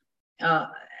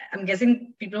 I'm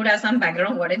guessing people would have some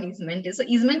background on what an easement is. So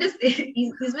easement is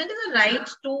a right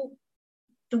to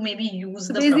maybe use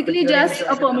the basically property. Just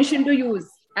a permission to use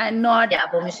and not. Yeah,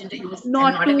 permission to use,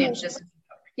 not an interest.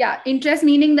 Yeah, interest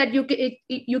meaning that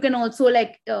you can also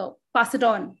like pass it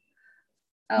on.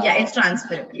 Yeah, it's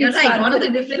transferable. You're right. One of the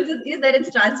differences is that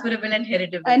it's transferable and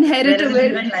heritable.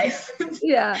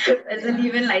 Yeah. Whereas a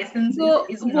leave-in license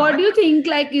is what do you think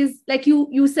is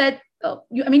you said,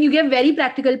 you gave very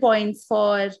practical points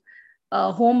for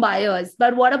home buyers,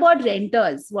 but what about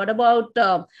renters? What about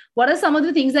what are some of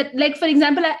the things that, like, for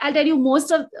example, I'll tell you,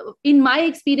 in my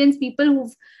experience, people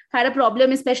who've had a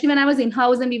problem, especially when I was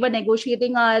in-house and we were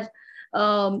negotiating our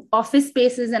office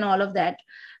spaces and all of that,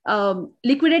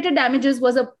 liquidated damages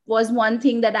was one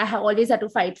thing that I always had to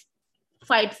fight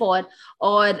for,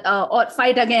 or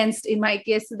fight against in my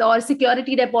case, or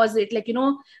security deposit.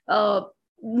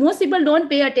 Most people don't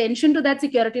pay attention to that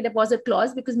security deposit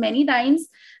clause, because many times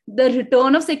the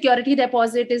return of security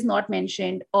deposit is not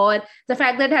mentioned, or the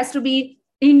fact that it has to be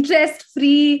interest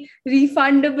free,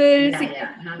 refundable.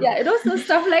 So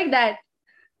stuff like that.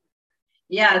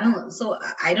 Yeah, no. So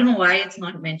I don't know why it's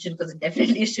not mentioned, because it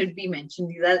definitely should be mentioned.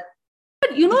 These are. But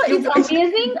it's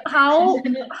amazing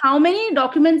how many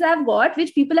documents I've got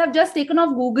which people have just taken off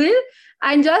Google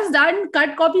and just done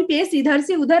cut, copy, paste, idhar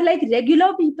se udhar, like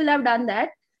regular people have done that,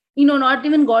 not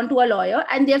even gone to a lawyer,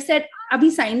 and they've said,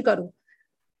 abhi sign karo.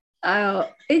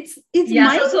 It's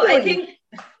so I think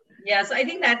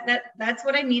that's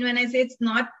what I mean when I say it's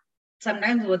not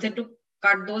sometimes worth it to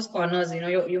cut those corners.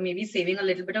 You may be saving a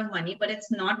little bit of money, but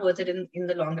it's not worth it in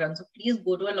the long run. So please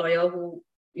go to a lawyer who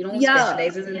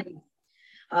specializes in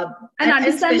and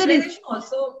understand specialization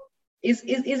also is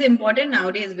important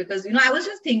nowadays, because I was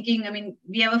just thinking,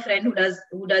 we have a friend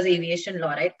who does aviation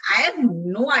law, right? I have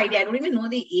no idea. I don't even know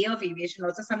the A of aviation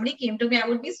law. So somebody came to me, I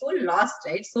would be so lost,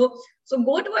 right? So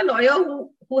go to a lawyer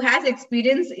who has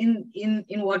experience in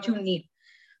what you need.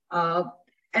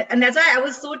 And that's why I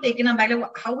was so taken aback.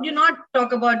 Like, how would you not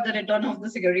talk about the return of the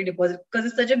security deposit? Because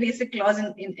it's such a basic clause in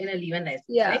a leave-in license,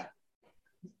 right?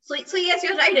 So yes,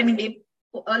 you're right.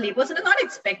 A layperson is not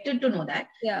expected to know that.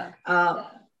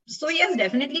 So yes,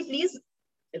 definitely, please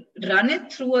run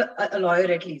it through a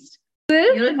lawyer at least.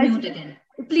 You're mute again.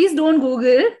 Please don't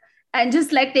Google and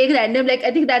just take random.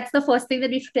 I think that's the first thing that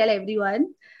we should tell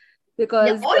everyone.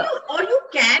 Because or you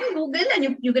can Google,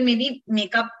 and you can maybe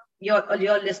make up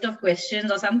your list of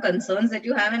questions or some concerns that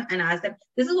you have and ask them.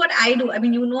 This is what I do.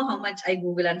 You know how much I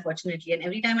Google, unfortunately, and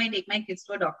every time I take my kids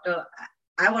to a doctor,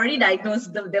 I've already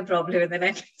diagnosed their problem, and then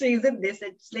I say, is it this?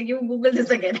 It's like, you Google this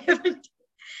again.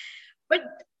 But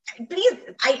please,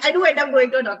 I do end up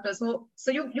going to a doctor. So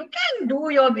you can do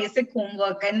your basic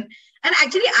homework. And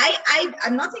actually,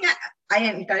 I'm not saying I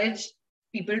encourage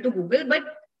people to Google, but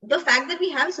the fact that we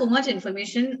have so much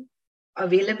information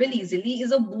available easily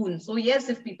is a boon. So yes,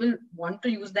 if people want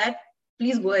to use that,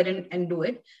 please go ahead and do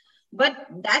it. But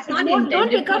that's not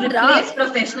intended to replace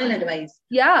professional advice.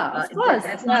 Yeah, of course.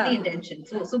 That's not the intention.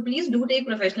 So please do take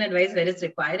professional advice where it's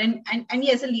required. And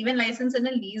yes, a leave-in license and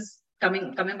a lease,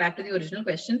 coming back to the original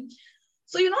question.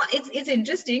 So, it's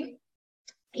interesting.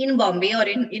 In Bombay or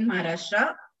in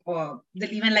Maharashtra, or the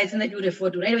leave-in license that you refer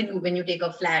to, right? When you take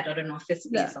a flat or an office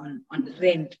space on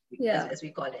rent, as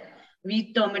we call it.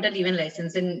 We term it a leave-in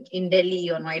license. In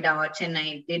Delhi or Noida or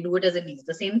Chennai, they do it as a lease.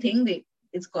 The same thing,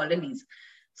 it's called a lease.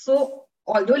 So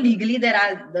although legally there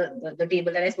are the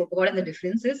table that I spoke about and the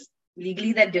differences,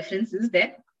 legally that difference is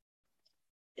there.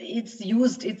 It's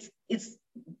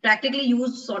practically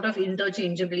used sort of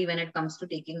interchangeably when it comes to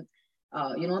taking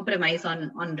a premise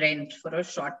on rent for a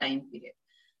short time period.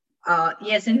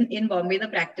 Yes, in Bombay, the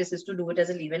practice is to do it as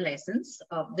a leave-in license.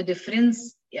 The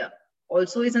difference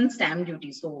also is in stamp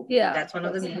duty. So that's one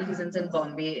of the main reasons in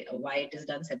Bombay why it is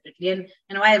done separately,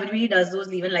 and why everybody does those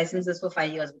leave-in licenses for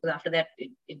 5 years, because after that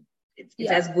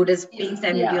it's as good as paying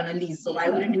stamp duty on a lease. So why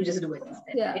wouldn't you just do it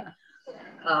instead?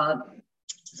 Right?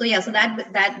 So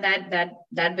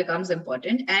that becomes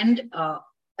important, and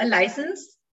a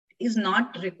license is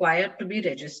not required to be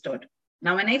registered.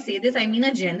 Now, when I say this, I mean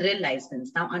a general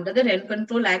license. Now, under the Rent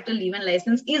Control Act, a leave-in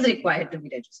license is required to be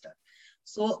registered.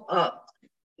 So,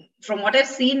 from what I've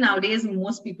seen nowadays,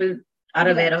 most people are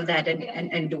aware of that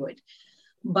and do it.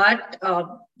 But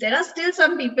there are still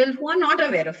some people who are not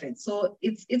aware of it. So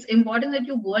it's important that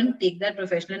you go and take that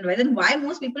professional advice. And why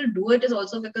most people do it is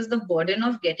also because the burden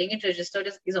of getting it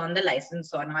registered is on the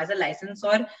licensor. Now, as a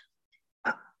licensor,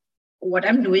 what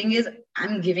I'm doing is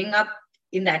I'm giving up,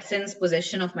 in that sense,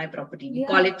 possession of my property. We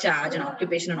call it charge and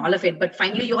occupation and all of it. But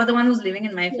finally, you're the one who's living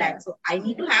in my flat. So I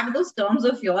need to have those terms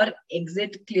of your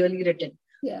exit clearly written.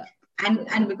 Yeah.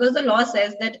 And because the law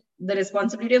says that the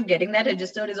responsibility of getting that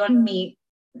registered is on me,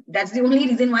 that's the only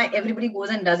reason why everybody goes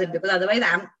and does it. Because otherwise,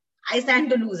 I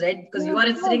stand to lose, right? Because you are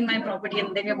registering my property,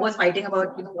 and then we're both fighting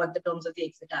about what the terms of the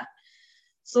exit are.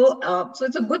 So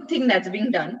it's a good thing that's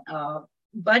being done.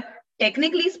 But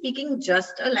technically speaking,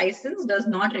 just a license does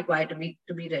not require to be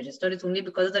registered. It's only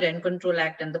because of the Rent Control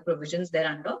Act and the provisions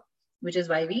thereunder, which is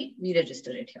why we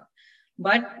register it here.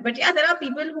 But yeah, there are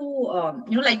people who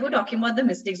like you were talking about the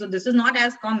mistakes. So this is not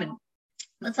as common.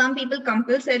 But some people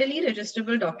compulsorily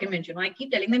registerable document. I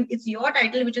keep telling them it's your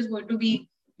title which is going to be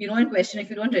in question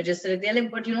if you don't register it. They're like,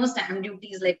 but stamp duty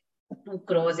is like 2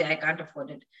 crores. Yeah, I can't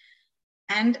afford it.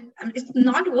 And it's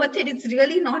not worth it. It's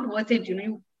really not worth it.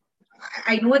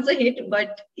 I know it's a hit,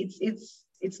 but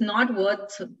it's not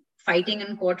worth fighting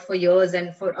in court for years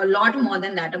and for a lot more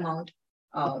than that amount,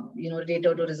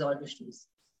 later to resolve issues.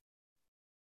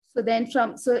 So then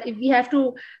if we have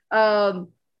to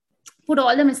put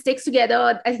all the mistakes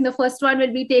together, I think the first one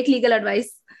will be take legal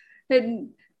advice and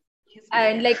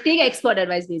like take expert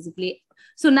advice basically.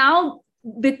 So now,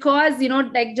 because,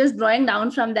 like just drawing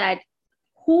down from that,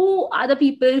 who are the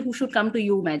people who should come to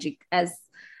you, Magic, as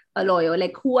a lawyer?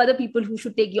 Like, who are the people who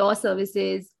should take your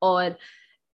services, or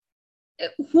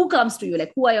who comes to you?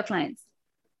 Like, who are your clients?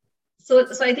 So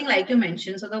I think, like you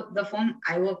mentioned, so the firm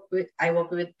I work with,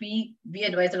 we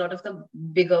advise a lot of the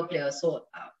bigger players. So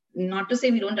not to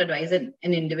say we don't advise an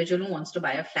individual who wants to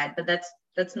buy a flat, but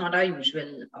that's not our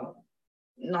usual.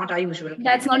 Not our usual.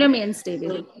 That's not your mainstay.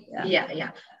 So,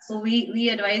 yeah. So we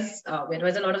advise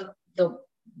a lot of the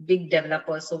big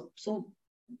developers. So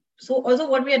also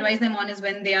what we advise them on is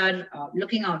when they are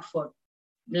looking out for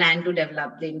land to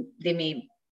develop, they may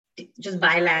just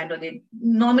buy land, or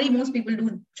normally most people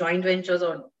do joint ventures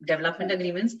or development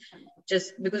agreements,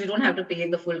 just because you don't have to pay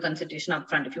the full consideration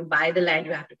upfront. If you buy the land,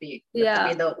 you have to pay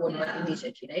the owner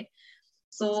immediately, right?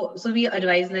 So we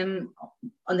advise them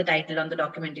on the title, on the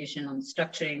documentation, on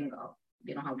structuring,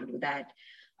 how to do that.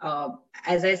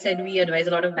 As I said, we advise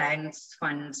a lot of banks,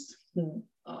 funds who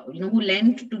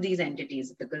lend to these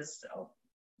entities, because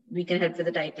we can help with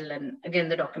the title and again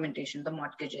the documentation, the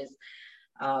mortgages,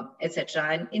 etc.,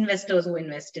 and investors who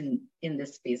invest in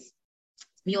this space.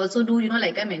 We also do,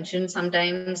 like I mentioned,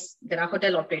 sometimes there are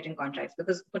hotel operating contracts,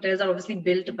 because hotels are obviously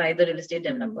built by the real estate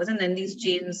developers, and then these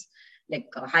chains like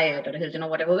Hyatt or Hilton or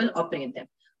whatever will operate them.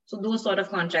 So those sort of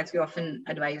contracts we often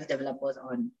advise developers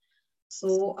on.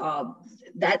 So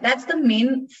that's the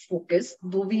main focus,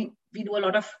 though we do a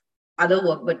lot of other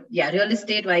work, but yeah, real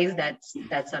estate wise,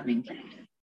 that's our main client.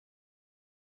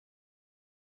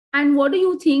 And what do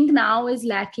you think now is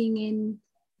lacking in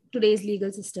today's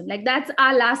legal system? Like, that's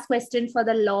our last question for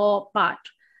the law part.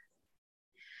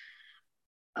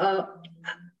 I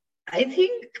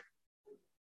think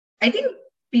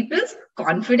people's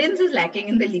confidence is lacking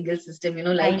in the legal system.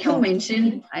 Like you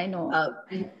mentioned, I know.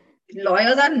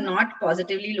 Lawyers are not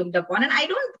positively looked upon, and I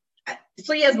don't.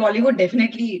 So yes, Bollywood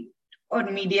definitely, or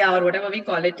media or whatever we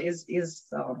call it, is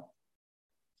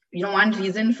one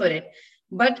reason for it.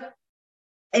 But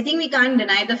I think we can't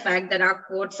deny the fact that our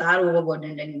courts are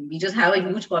overburdened, and we just have a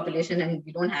huge population and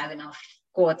we don't have enough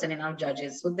courts and enough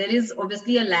judges. So there is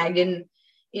obviously a lag in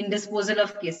disposal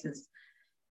of cases.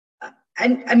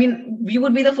 And I mean, we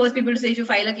would be the first people to say if you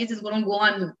file a case, it's going to go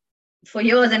on for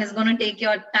years and it's going to take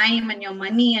your time and your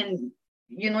money and,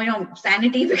 your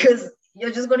sanity, because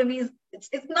you're just going to be,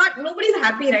 it's not, nobody's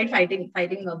happy, right? Fighting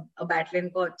a battle in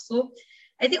court. So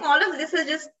I think all of this has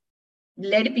just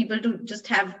led people to just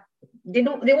have, they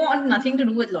want nothing to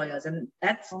do with lawyers. And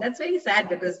that's very sad,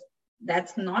 because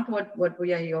that's not what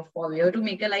we are here for. We are here to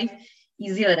make a life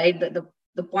easier, right?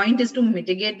 The point is to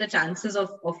mitigate the chances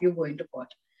of you going to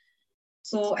court.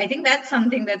 So I think that's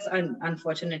something that's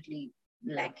unfortunately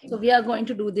lacking. So we are going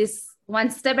to do this one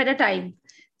step at a time.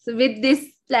 So with this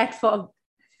platform,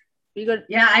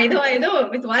 yeah, I know.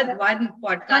 With one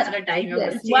podcast at a time.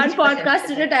 Yes, one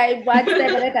podcast at a time, one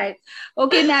step at a time.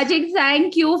 Okay, Magic,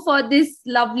 thank you for this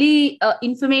lovely,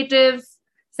 informative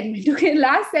segment. Okay,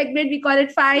 last segment, we call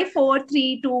it 5, 4,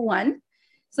 3, 2, 1.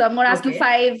 So I'm going to ask you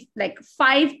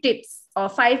five tips or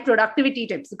 5 productivity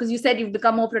tips, because you said you've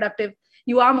become more productive.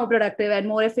 You are more productive and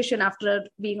more efficient after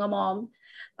being a mom.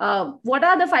 What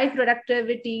are the 5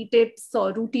 productivity tips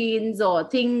or routines or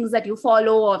things that you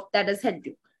follow or that has helped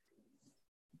you?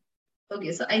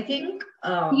 Okay, so I think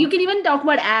you can even talk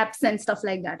about apps and stuff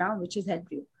like that, which has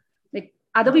helped you. Like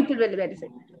other people will benefit.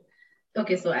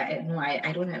 Okay, so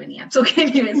I don't have any apps. Okay,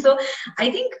 anyway, so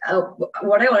I think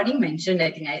what I already mentioned,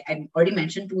 I think I already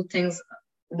mentioned 2 things.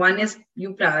 One is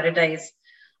you prioritize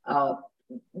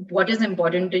what is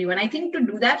important to you, and I think to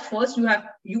do that first you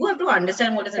have to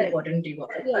understand what is important to you.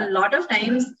 A lot of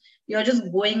times you're just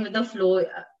going with the flow.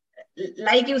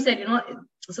 Like you said,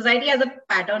 society has a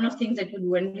pattern of things that you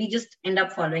do, and we just end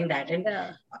up following that. And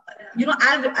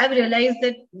I've realized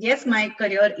that yes, my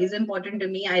career is important to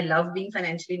me. I love being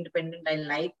financially independent. I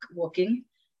like working,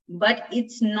 but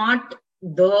it's not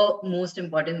the most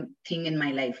important thing in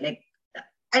my life. Like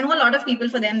I know a lot of people,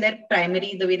 for them,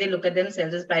 the way they look at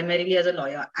themselves is primarily as a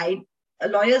lawyer. A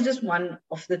lawyer is just one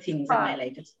of the things in my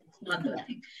life. It's not the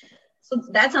thing. So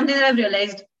that's something that I've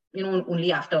realized,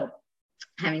 only after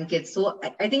having kids. So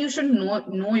I think you should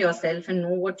know yourself and know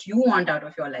what you want out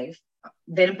of your life,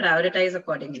 then prioritize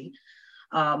accordingly.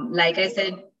 Like I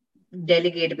said,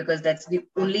 delegate, because that's the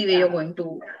only way you're going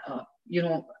to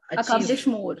accomplish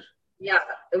more. Yeah,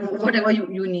 whatever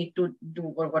you need to do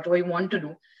or whatever you want to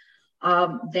do.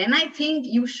 Then I think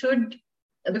you should,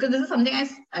 because this is something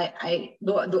I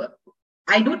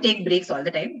do take breaks all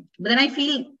the time, but then I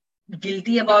feel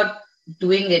guilty about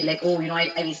doing it. Like,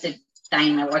 I wasted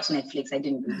time. I watched Netflix. I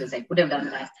didn't do this. I could have done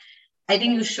that. I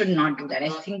think you should not do that. I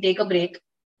think take a break,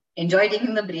 enjoy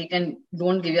taking the break, and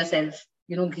don't give yourself,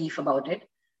 grief about it.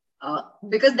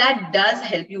 Because that does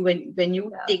help you when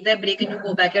you take that break and you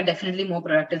go back, you're definitely more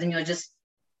productive than you're just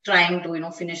trying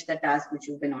to, finish the task which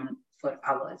you've been on for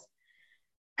hours.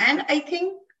 And I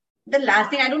think the last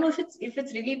thing, I don't know if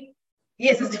it's really,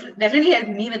 yes, it's definitely helped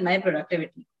me with my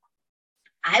productivity.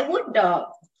 I would,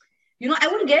 I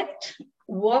would get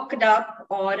worked up,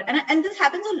 and this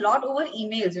happens a lot over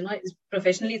emails,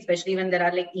 professionally, especially when there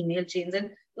are like email chains, and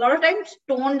a lot of times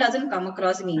tone doesn't come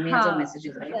across in emails or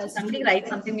messages, right? Yes. So somebody writes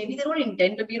something, maybe they don't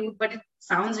intend to be rude, but it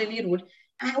sounds really rude,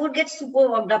 and I would get super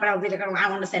worked up, and I would be like, I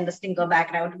want to send a stinker back,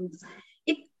 and I would do this.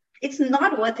 It's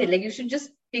not worth it. Like, you should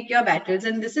just pick your battles,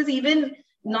 and this is even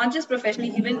not just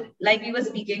professionally, even like we were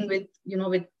speaking with,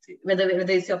 with whether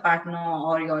it's your partner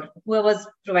or your whoever's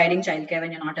providing childcare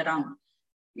when you're not around.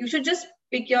 You should just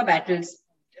pick your battles,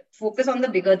 focus on the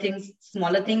bigger things.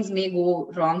 Smaller things may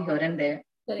go wrong here and there.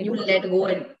 You let go,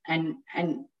 and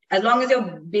as long as your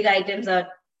big items are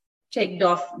checked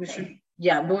off, you should,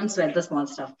 don't sweat the small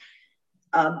stuff.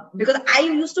 Because I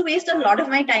used to waste a lot of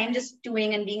my time just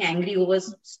doing and being angry over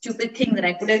stupid things that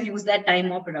I could have used that time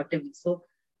more productively. So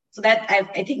that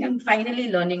I think I'm finally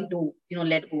learning to,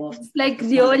 let go of. It's like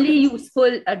really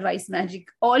useful advice, Magic.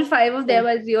 All 5 of them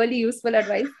are really useful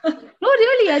advice. No,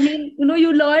 really. I mean,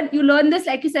 you learn this,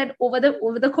 like you said, over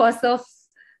the course of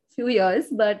few years,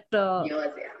 but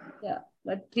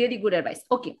but really good advice.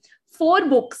 Okay, 4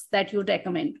 books that you'd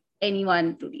recommend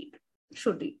anyone to read,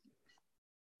 should read.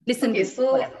 Listen. Okay,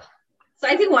 so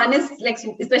I think one is, like,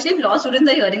 especially if law students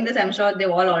are hearing this, I'm sure they've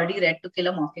all already read To Kill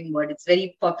a Mockingbird. It's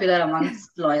very popular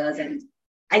amongst lawyers, and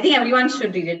I think everyone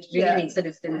should read it. Really makes a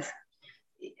difference.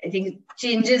 I think it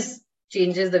changes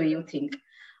the way you think.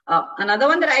 Another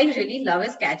one that I really love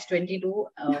is Catch-22.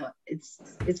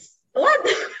 It's what?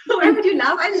 Why would you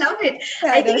laugh? I love it.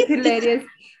 I think it's hilarious.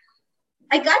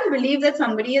 I can't believe that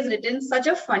somebody has written such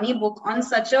a funny book on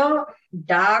such a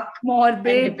dark,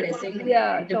 morbid,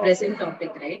 and depressing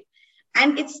topic, right?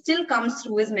 And it still comes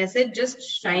through. His message just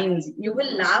shines. You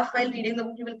will laugh while reading the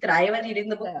book. You will cry while reading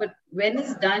the book. But when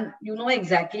it's done, you know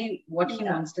exactly what he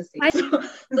wants to say.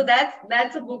 So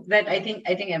that's a book that I think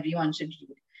everyone should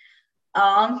read.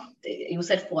 You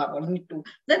said 4, I wanted 2.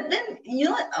 Then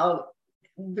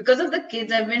because of the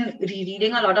kids, I've been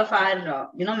rereading a lot of our,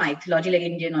 mythology, like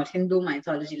Indian or Hindu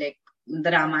mythology, like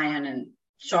the Ramayana and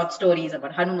short stories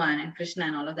about Hanuman and Krishna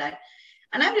and all of that.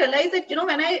 And I've realized that,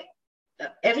 when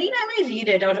every time I read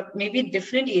it, or maybe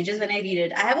different ages when I read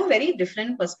it, I have a very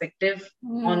different perspective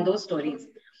on those stories.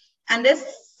 And there's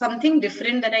something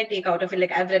different that I take out of it.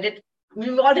 Like, I've read it,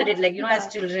 we've all read it, like,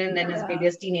 as children, then as maybe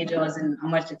as teenagers in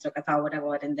Amar Chitra Katha,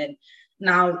 whatever. And then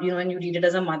now, when you read it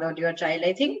as a mother to your child,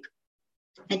 I think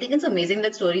it's amazing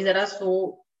that stories that are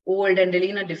so old and really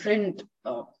in a different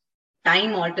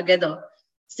time altogether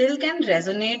still can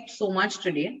resonate so much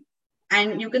today.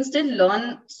 And you can still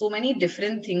learn so many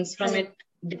different things from it,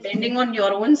 depending on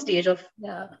your own stage of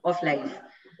life.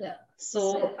 Yeah.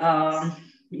 So,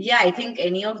 I think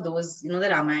any of those, the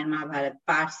Ramayana, Mahabharata,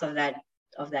 parts of that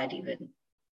even.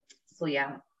 So,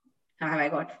 have I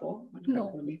got 4? No.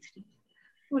 Only 3.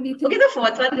 Only Okay, three. the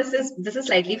fourth one, this is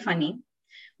slightly funny,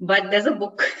 but there's a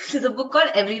book. There's a book called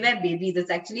Everywhere Babies.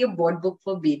 It's actually a board book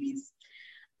for babies.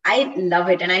 I love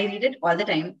it and I read it all the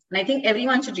time. And I think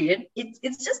everyone should read it.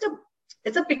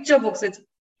 It's a picture book. So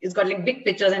it's got like big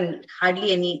pictures and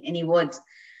hardly any words.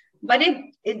 But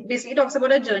it basically talks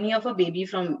about a journey of a baby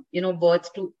from,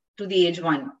 birth to the age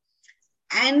 1.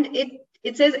 And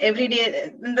it says every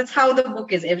day, and that's how the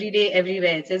book is, every day,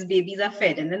 everywhere. It says babies are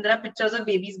fed. And then there are pictures of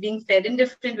babies being fed in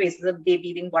different ways. There's a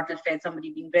baby being bottle fed,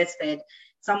 somebody being breastfed,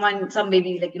 some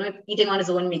baby, like, eating on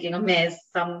his own, making a mess,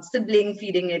 some sibling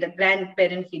feeding it, a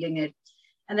grandparent feeding it.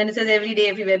 And then it says every day,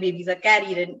 everywhere, babies are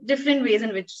carried in different ways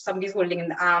in which somebody's holding in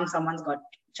the arm, someone's got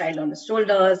child on the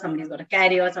shoulder, somebody's got a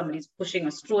carrier, somebody's pushing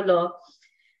a stroller.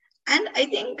 And I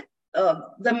think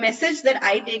the message that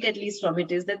I take at least from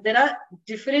it is that there are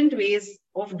different ways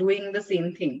of doing the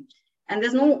same thing. And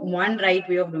there's no one right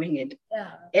way of doing it.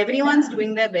 Yeah. Everyone's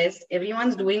doing their best.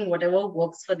 Everyone's doing whatever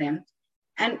works for them.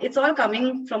 And it's all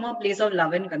coming from a place of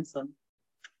love and concern.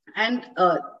 And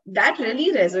that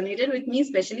really resonated with me,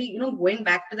 especially, going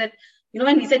back to that,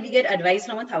 when we said we get advice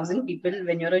from 1,000 people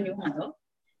when you're a new mother,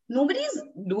 nobody's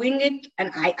doing it.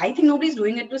 And I think nobody's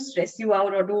doing it to stress you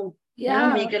out or to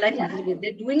make your life easy.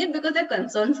 They're doing it because they're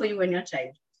concerned for you and your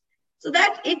child. So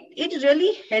that it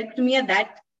really helped me at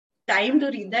that time to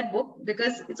read that book,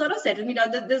 because it sort of settled me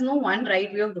down that there's no one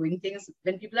right way of doing things.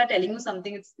 When people are telling you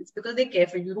something, it's because they care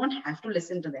for you. You don't have to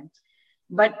listen to them.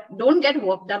 But don't get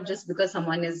worked up just because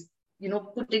someone is,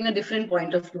 putting a different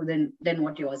point of view than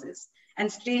what yours is.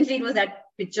 And strangely, it was that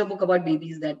picture book about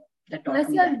babies that taught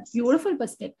me that. That's a beautiful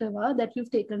perspective that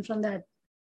you've taken from that.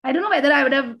 I don't know whether I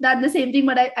would have done the same thing,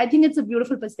 but I think it's a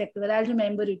beautiful perspective and I'll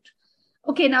remember it.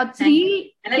 Okay, now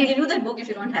 3. And I'll give you that book if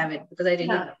you don't have it, because I really...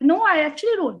 No, I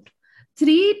actually don't.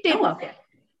 3 tips. Oh, okay.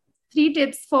 3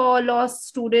 tips for law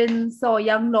students or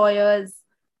young lawyers.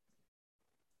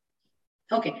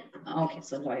 Okay.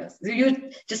 So lawyers.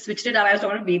 You just switched it up. I was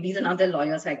talking about babies and now they're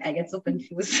lawyers. I get so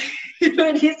confused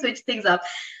when you switch things up.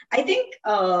 I think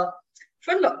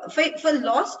for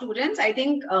law students, I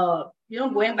think,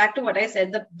 going back to what I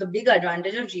said, the big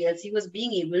advantage of GLC was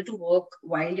being able to work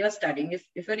while you're studying.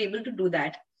 If you're able to do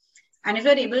that, and if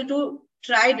you're able to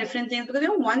try different things, because,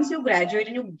 once you graduate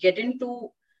and you get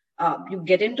into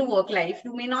work life,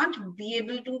 you may not be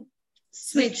able to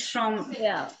switch from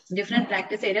different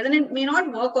practice areas, and it may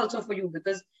not work also for you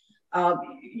because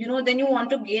then you want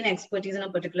to gain expertise in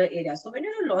a particular area. So when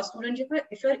you're a law student,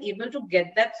 if you're able to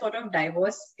get that sort of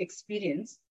diverse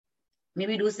experience,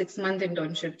 maybe do 6-month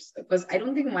internships, because I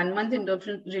don't think 1-month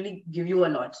internship really give you a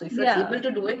lot. So if you're able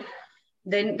to do it,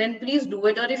 then please do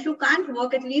it. Or if you can't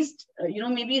work, at least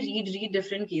maybe read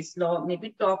different case law,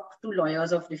 maybe talk to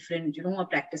lawyers of different who are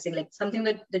practicing, like something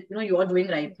that you're doing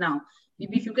right now.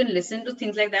 Maybe if you can listen to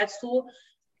things like that, so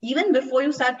even before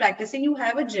you start practicing, you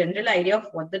have a general idea of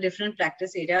what the different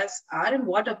practice areas are and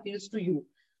what appeals to you.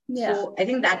 So I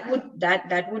think that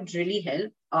would really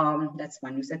help. That's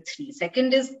one. You said 3.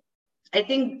 Second is, I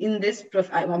think in this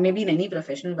or maybe in any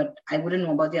profession, but I wouldn't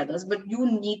know about the others, but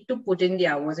you need to put in the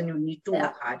hours and you need to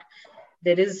work hard.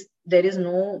 There is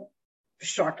no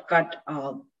shortcut.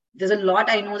 There's a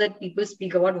lot I know that people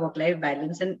speak about work-life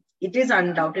balance, and it is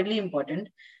undoubtedly important.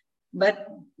 But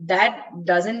that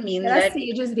doesn't mean that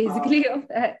stages basically of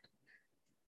that.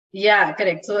 Yeah,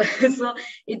 correct. So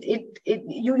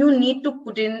you need to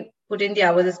put in the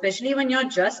hours, especially when you're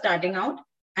just starting out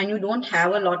and you don't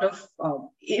have a lot of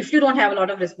if you don't have a lot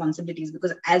of responsibilities,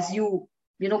 because as you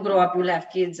grow up, you'll have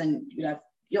kids and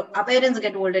our parents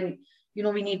get old, and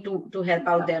we need to help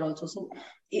out there also. So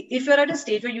if you're at a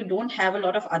stage where you don't have a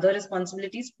lot of other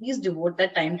responsibilities, please devote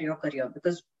that time to your career,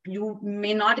 because you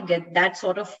may not get that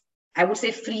sort of, I would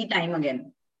say, free time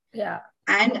again. Yeah.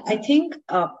 And I think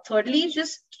thirdly,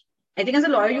 I think as a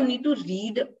lawyer, you need to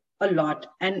read a lot,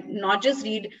 and not just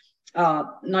read,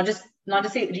 not just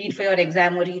say read for your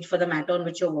exam or read for the matter on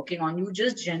which you're working on. You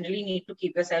just generally need to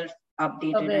keep yourself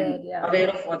updated and aware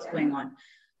of what's going on.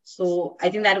 So I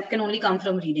think that can only come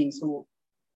from reading. So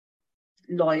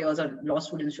lawyers or law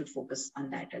students should focus on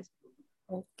that as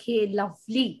well. Okay,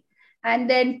 lovely. And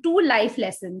then 2 life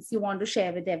lessons you want to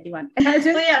share with everyone.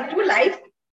 So yeah, 2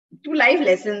 life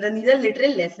lessons, and these are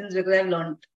literal lessons because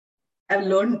I've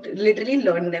literally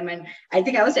learned them. And I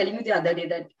think I was telling you the other day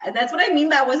that's what I mean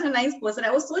by I wasn't a nice person.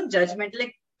 I was so judgmental.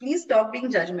 Like, please stop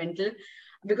being judgmental,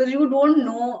 because you don't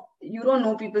know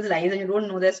people's lives and you don't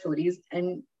know their stories.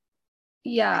 And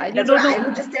that's what I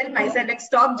would just tell myself, like,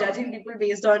 stop judging people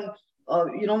based on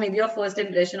maybe your first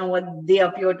impression or what they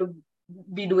appear to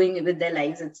be doing with their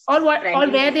lives. Or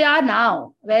where they are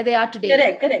now, where they are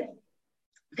today.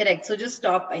 Correct. So just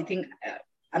stop. I think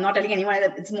I'm not telling anyone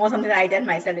that. It's more something that I tell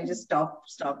myself. I just stop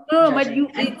No, but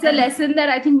judging. it's a lesson that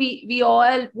I think we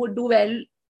all would do well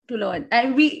to learn.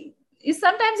 And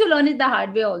sometimes you learn it the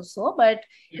hard way also, but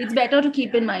it's better to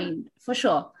keep in mind for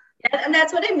sure. Yeah, and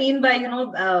that's what I mean by,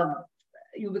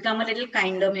 you become a little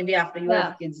kinder maybe after you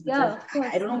have kids.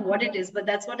 I don't know what it is, but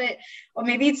that's what or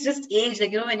maybe it's just age.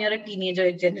 Like, when you're a teenager,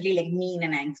 it's generally like mean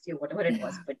and angsty or whatever it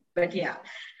was. But yeah.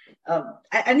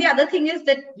 And the other thing is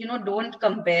that, don't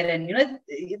compare. And,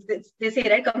 they say,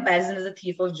 right, comparison is a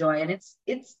thief of joy. And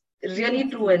it's really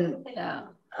true. And,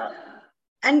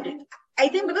 and I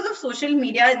think because of social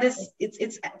media,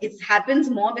 it happens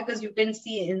more because you can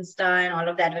see Insta and all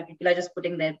of that, where people are just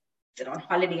putting they're on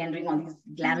holiday and doing all these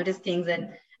glamorous things, and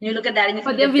you look at that and you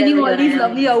feel, but they're winning all these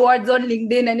lovely awards on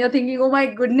LinkedIn, and you're thinking, oh my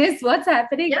goodness, what's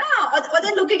happening? Yeah, or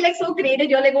they're looking like so creative.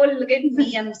 You're like, oh, look at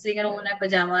me, I'm sitting at home in my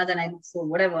pajamas and I'm so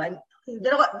whatever. And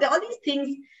there are all these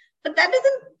things, but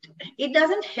it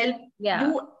doesn't help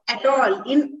you at all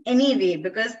in any way,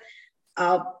 because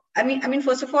I mean,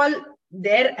 first of all,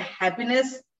 their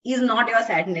happiness is not your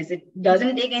sadness. It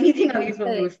doesn't take anything away from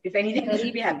you. If anything, you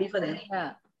should be happy for them.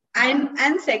 Yeah.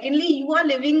 And secondly, you are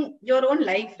living your own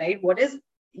life, right?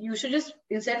 You should just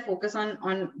instead focus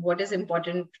on what is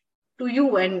important to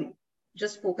you, and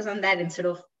just focus on that instead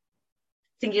of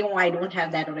thinking, oh, I don't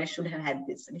have that, or I should have had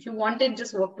this. And if you want it,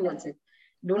 just work towards it.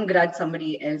 Don't grudge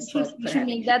somebody else. You should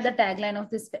make that the tagline of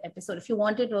this episode. If you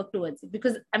want it, work towards it,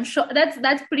 because I'm sure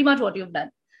that's pretty much what you've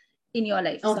done in your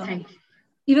life. Oh, thank you.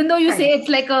 Even though you say it's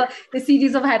like a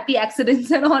series of happy accidents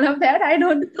and all of that, I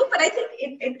don't know. But I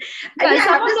think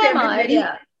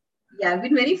I've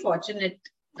been very fortunate,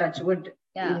 touch wood,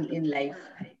 in life.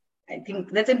 I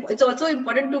think it's also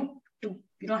important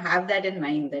to have that in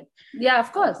mind, that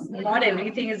of course, not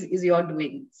everything is your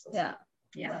doing. So,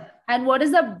 yeah. And what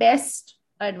is the best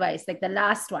advice, like the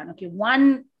last one? Okay,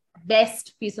 one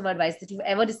best piece of advice that you've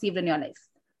ever received in your life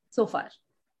so far?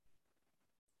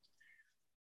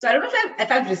 So I don't know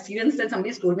if I've received it, that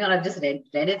somebody's told me, or I've just read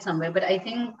it somewhere, but I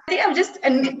think I've just,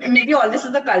 and maybe all this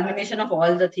is the culmination of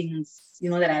all the things,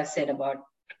 that I've said about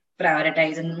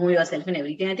prioritize and know yourself and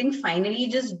everything. I think finally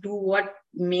just do what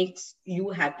makes you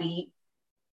happy,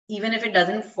 even if it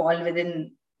doesn't fall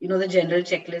within, the general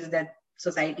checklist that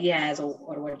society has,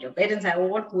 or what your parents have, or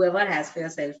what whoever has for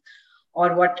yourself,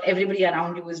 or what everybody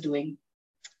around you is doing.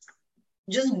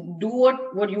 Just do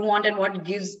what you want and what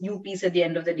gives you peace at the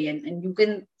end of the day, and you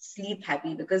can sleep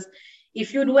happy. Because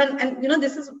if you do, and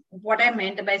this is what I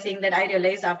meant by saying that I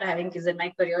realized after having kids that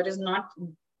my career is not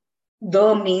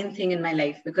the main thing in my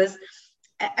life, because,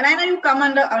 and I know you come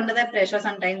under that pressure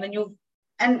sometimes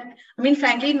and I mean,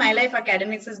 frankly, in my life,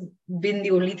 academics has been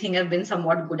the only thing I've been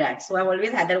somewhat good at. So I've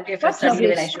always had that, okay, if I've studied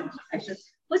well, I should,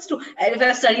 what's true? If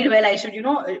I've studied well, I should,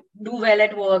 do well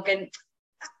at work, and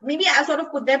maybe I sort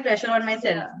of put that pressure on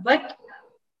myself, but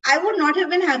I would not have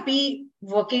been happy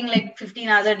working like 15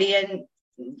 hours a day and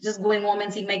just going home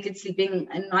and seeing my kids sleeping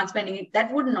and not spending it.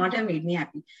 That would not have made me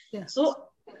happy. Yeah. So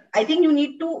I think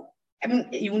means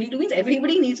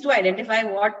everybody needs to identify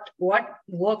what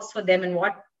works for them and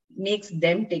what makes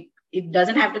them tick. It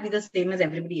doesn't have to be the same as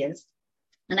everybody else,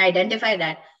 and identify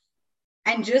that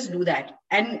and just do that.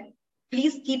 And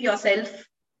please keep yourself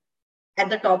at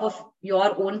the top of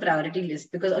your own priority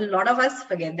list, because a lot of us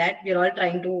forget that. We're all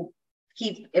trying to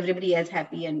keep everybody else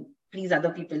happy and please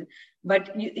other people. But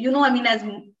as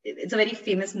it's a very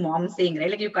famous mom saying, right?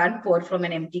 Like, you can't pour from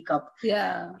an empty cup.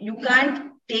 Yeah. You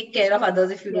can't take care of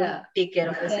others if you don't take care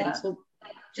of yourself. Yeah. So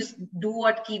just do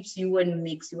what keeps you and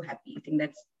makes you happy. I think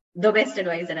that's the best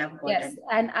advice that I've gotten. Yes,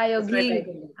 and I agree.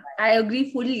 I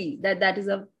agree fully that is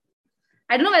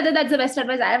I don't know whether that's the best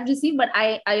advice I have received, but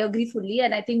I agree fully.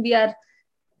 And I think we are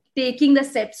taking the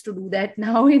steps to do that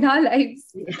now in our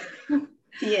lives.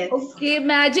 Yes. Okay,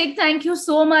 Magic, thank you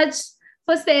so much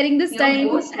for sparing this time.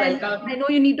 Most welcome. I know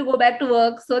you need to go back to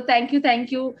work. So thank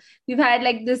you. We've had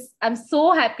like this. I'm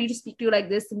so happy to speak to you like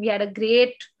this. We had a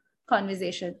great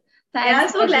conversation.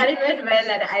 Thanks. I'm so glad it went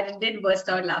well, and I did burst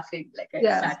out laughing. Like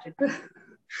I started.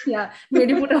 Yeah, made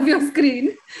you put off your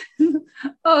screen.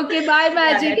 Okay, bye,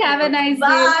 Magic. Have a nice day.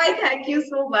 Bye. Thank you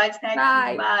so much. Bye.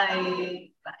 Bye.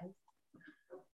 Bye.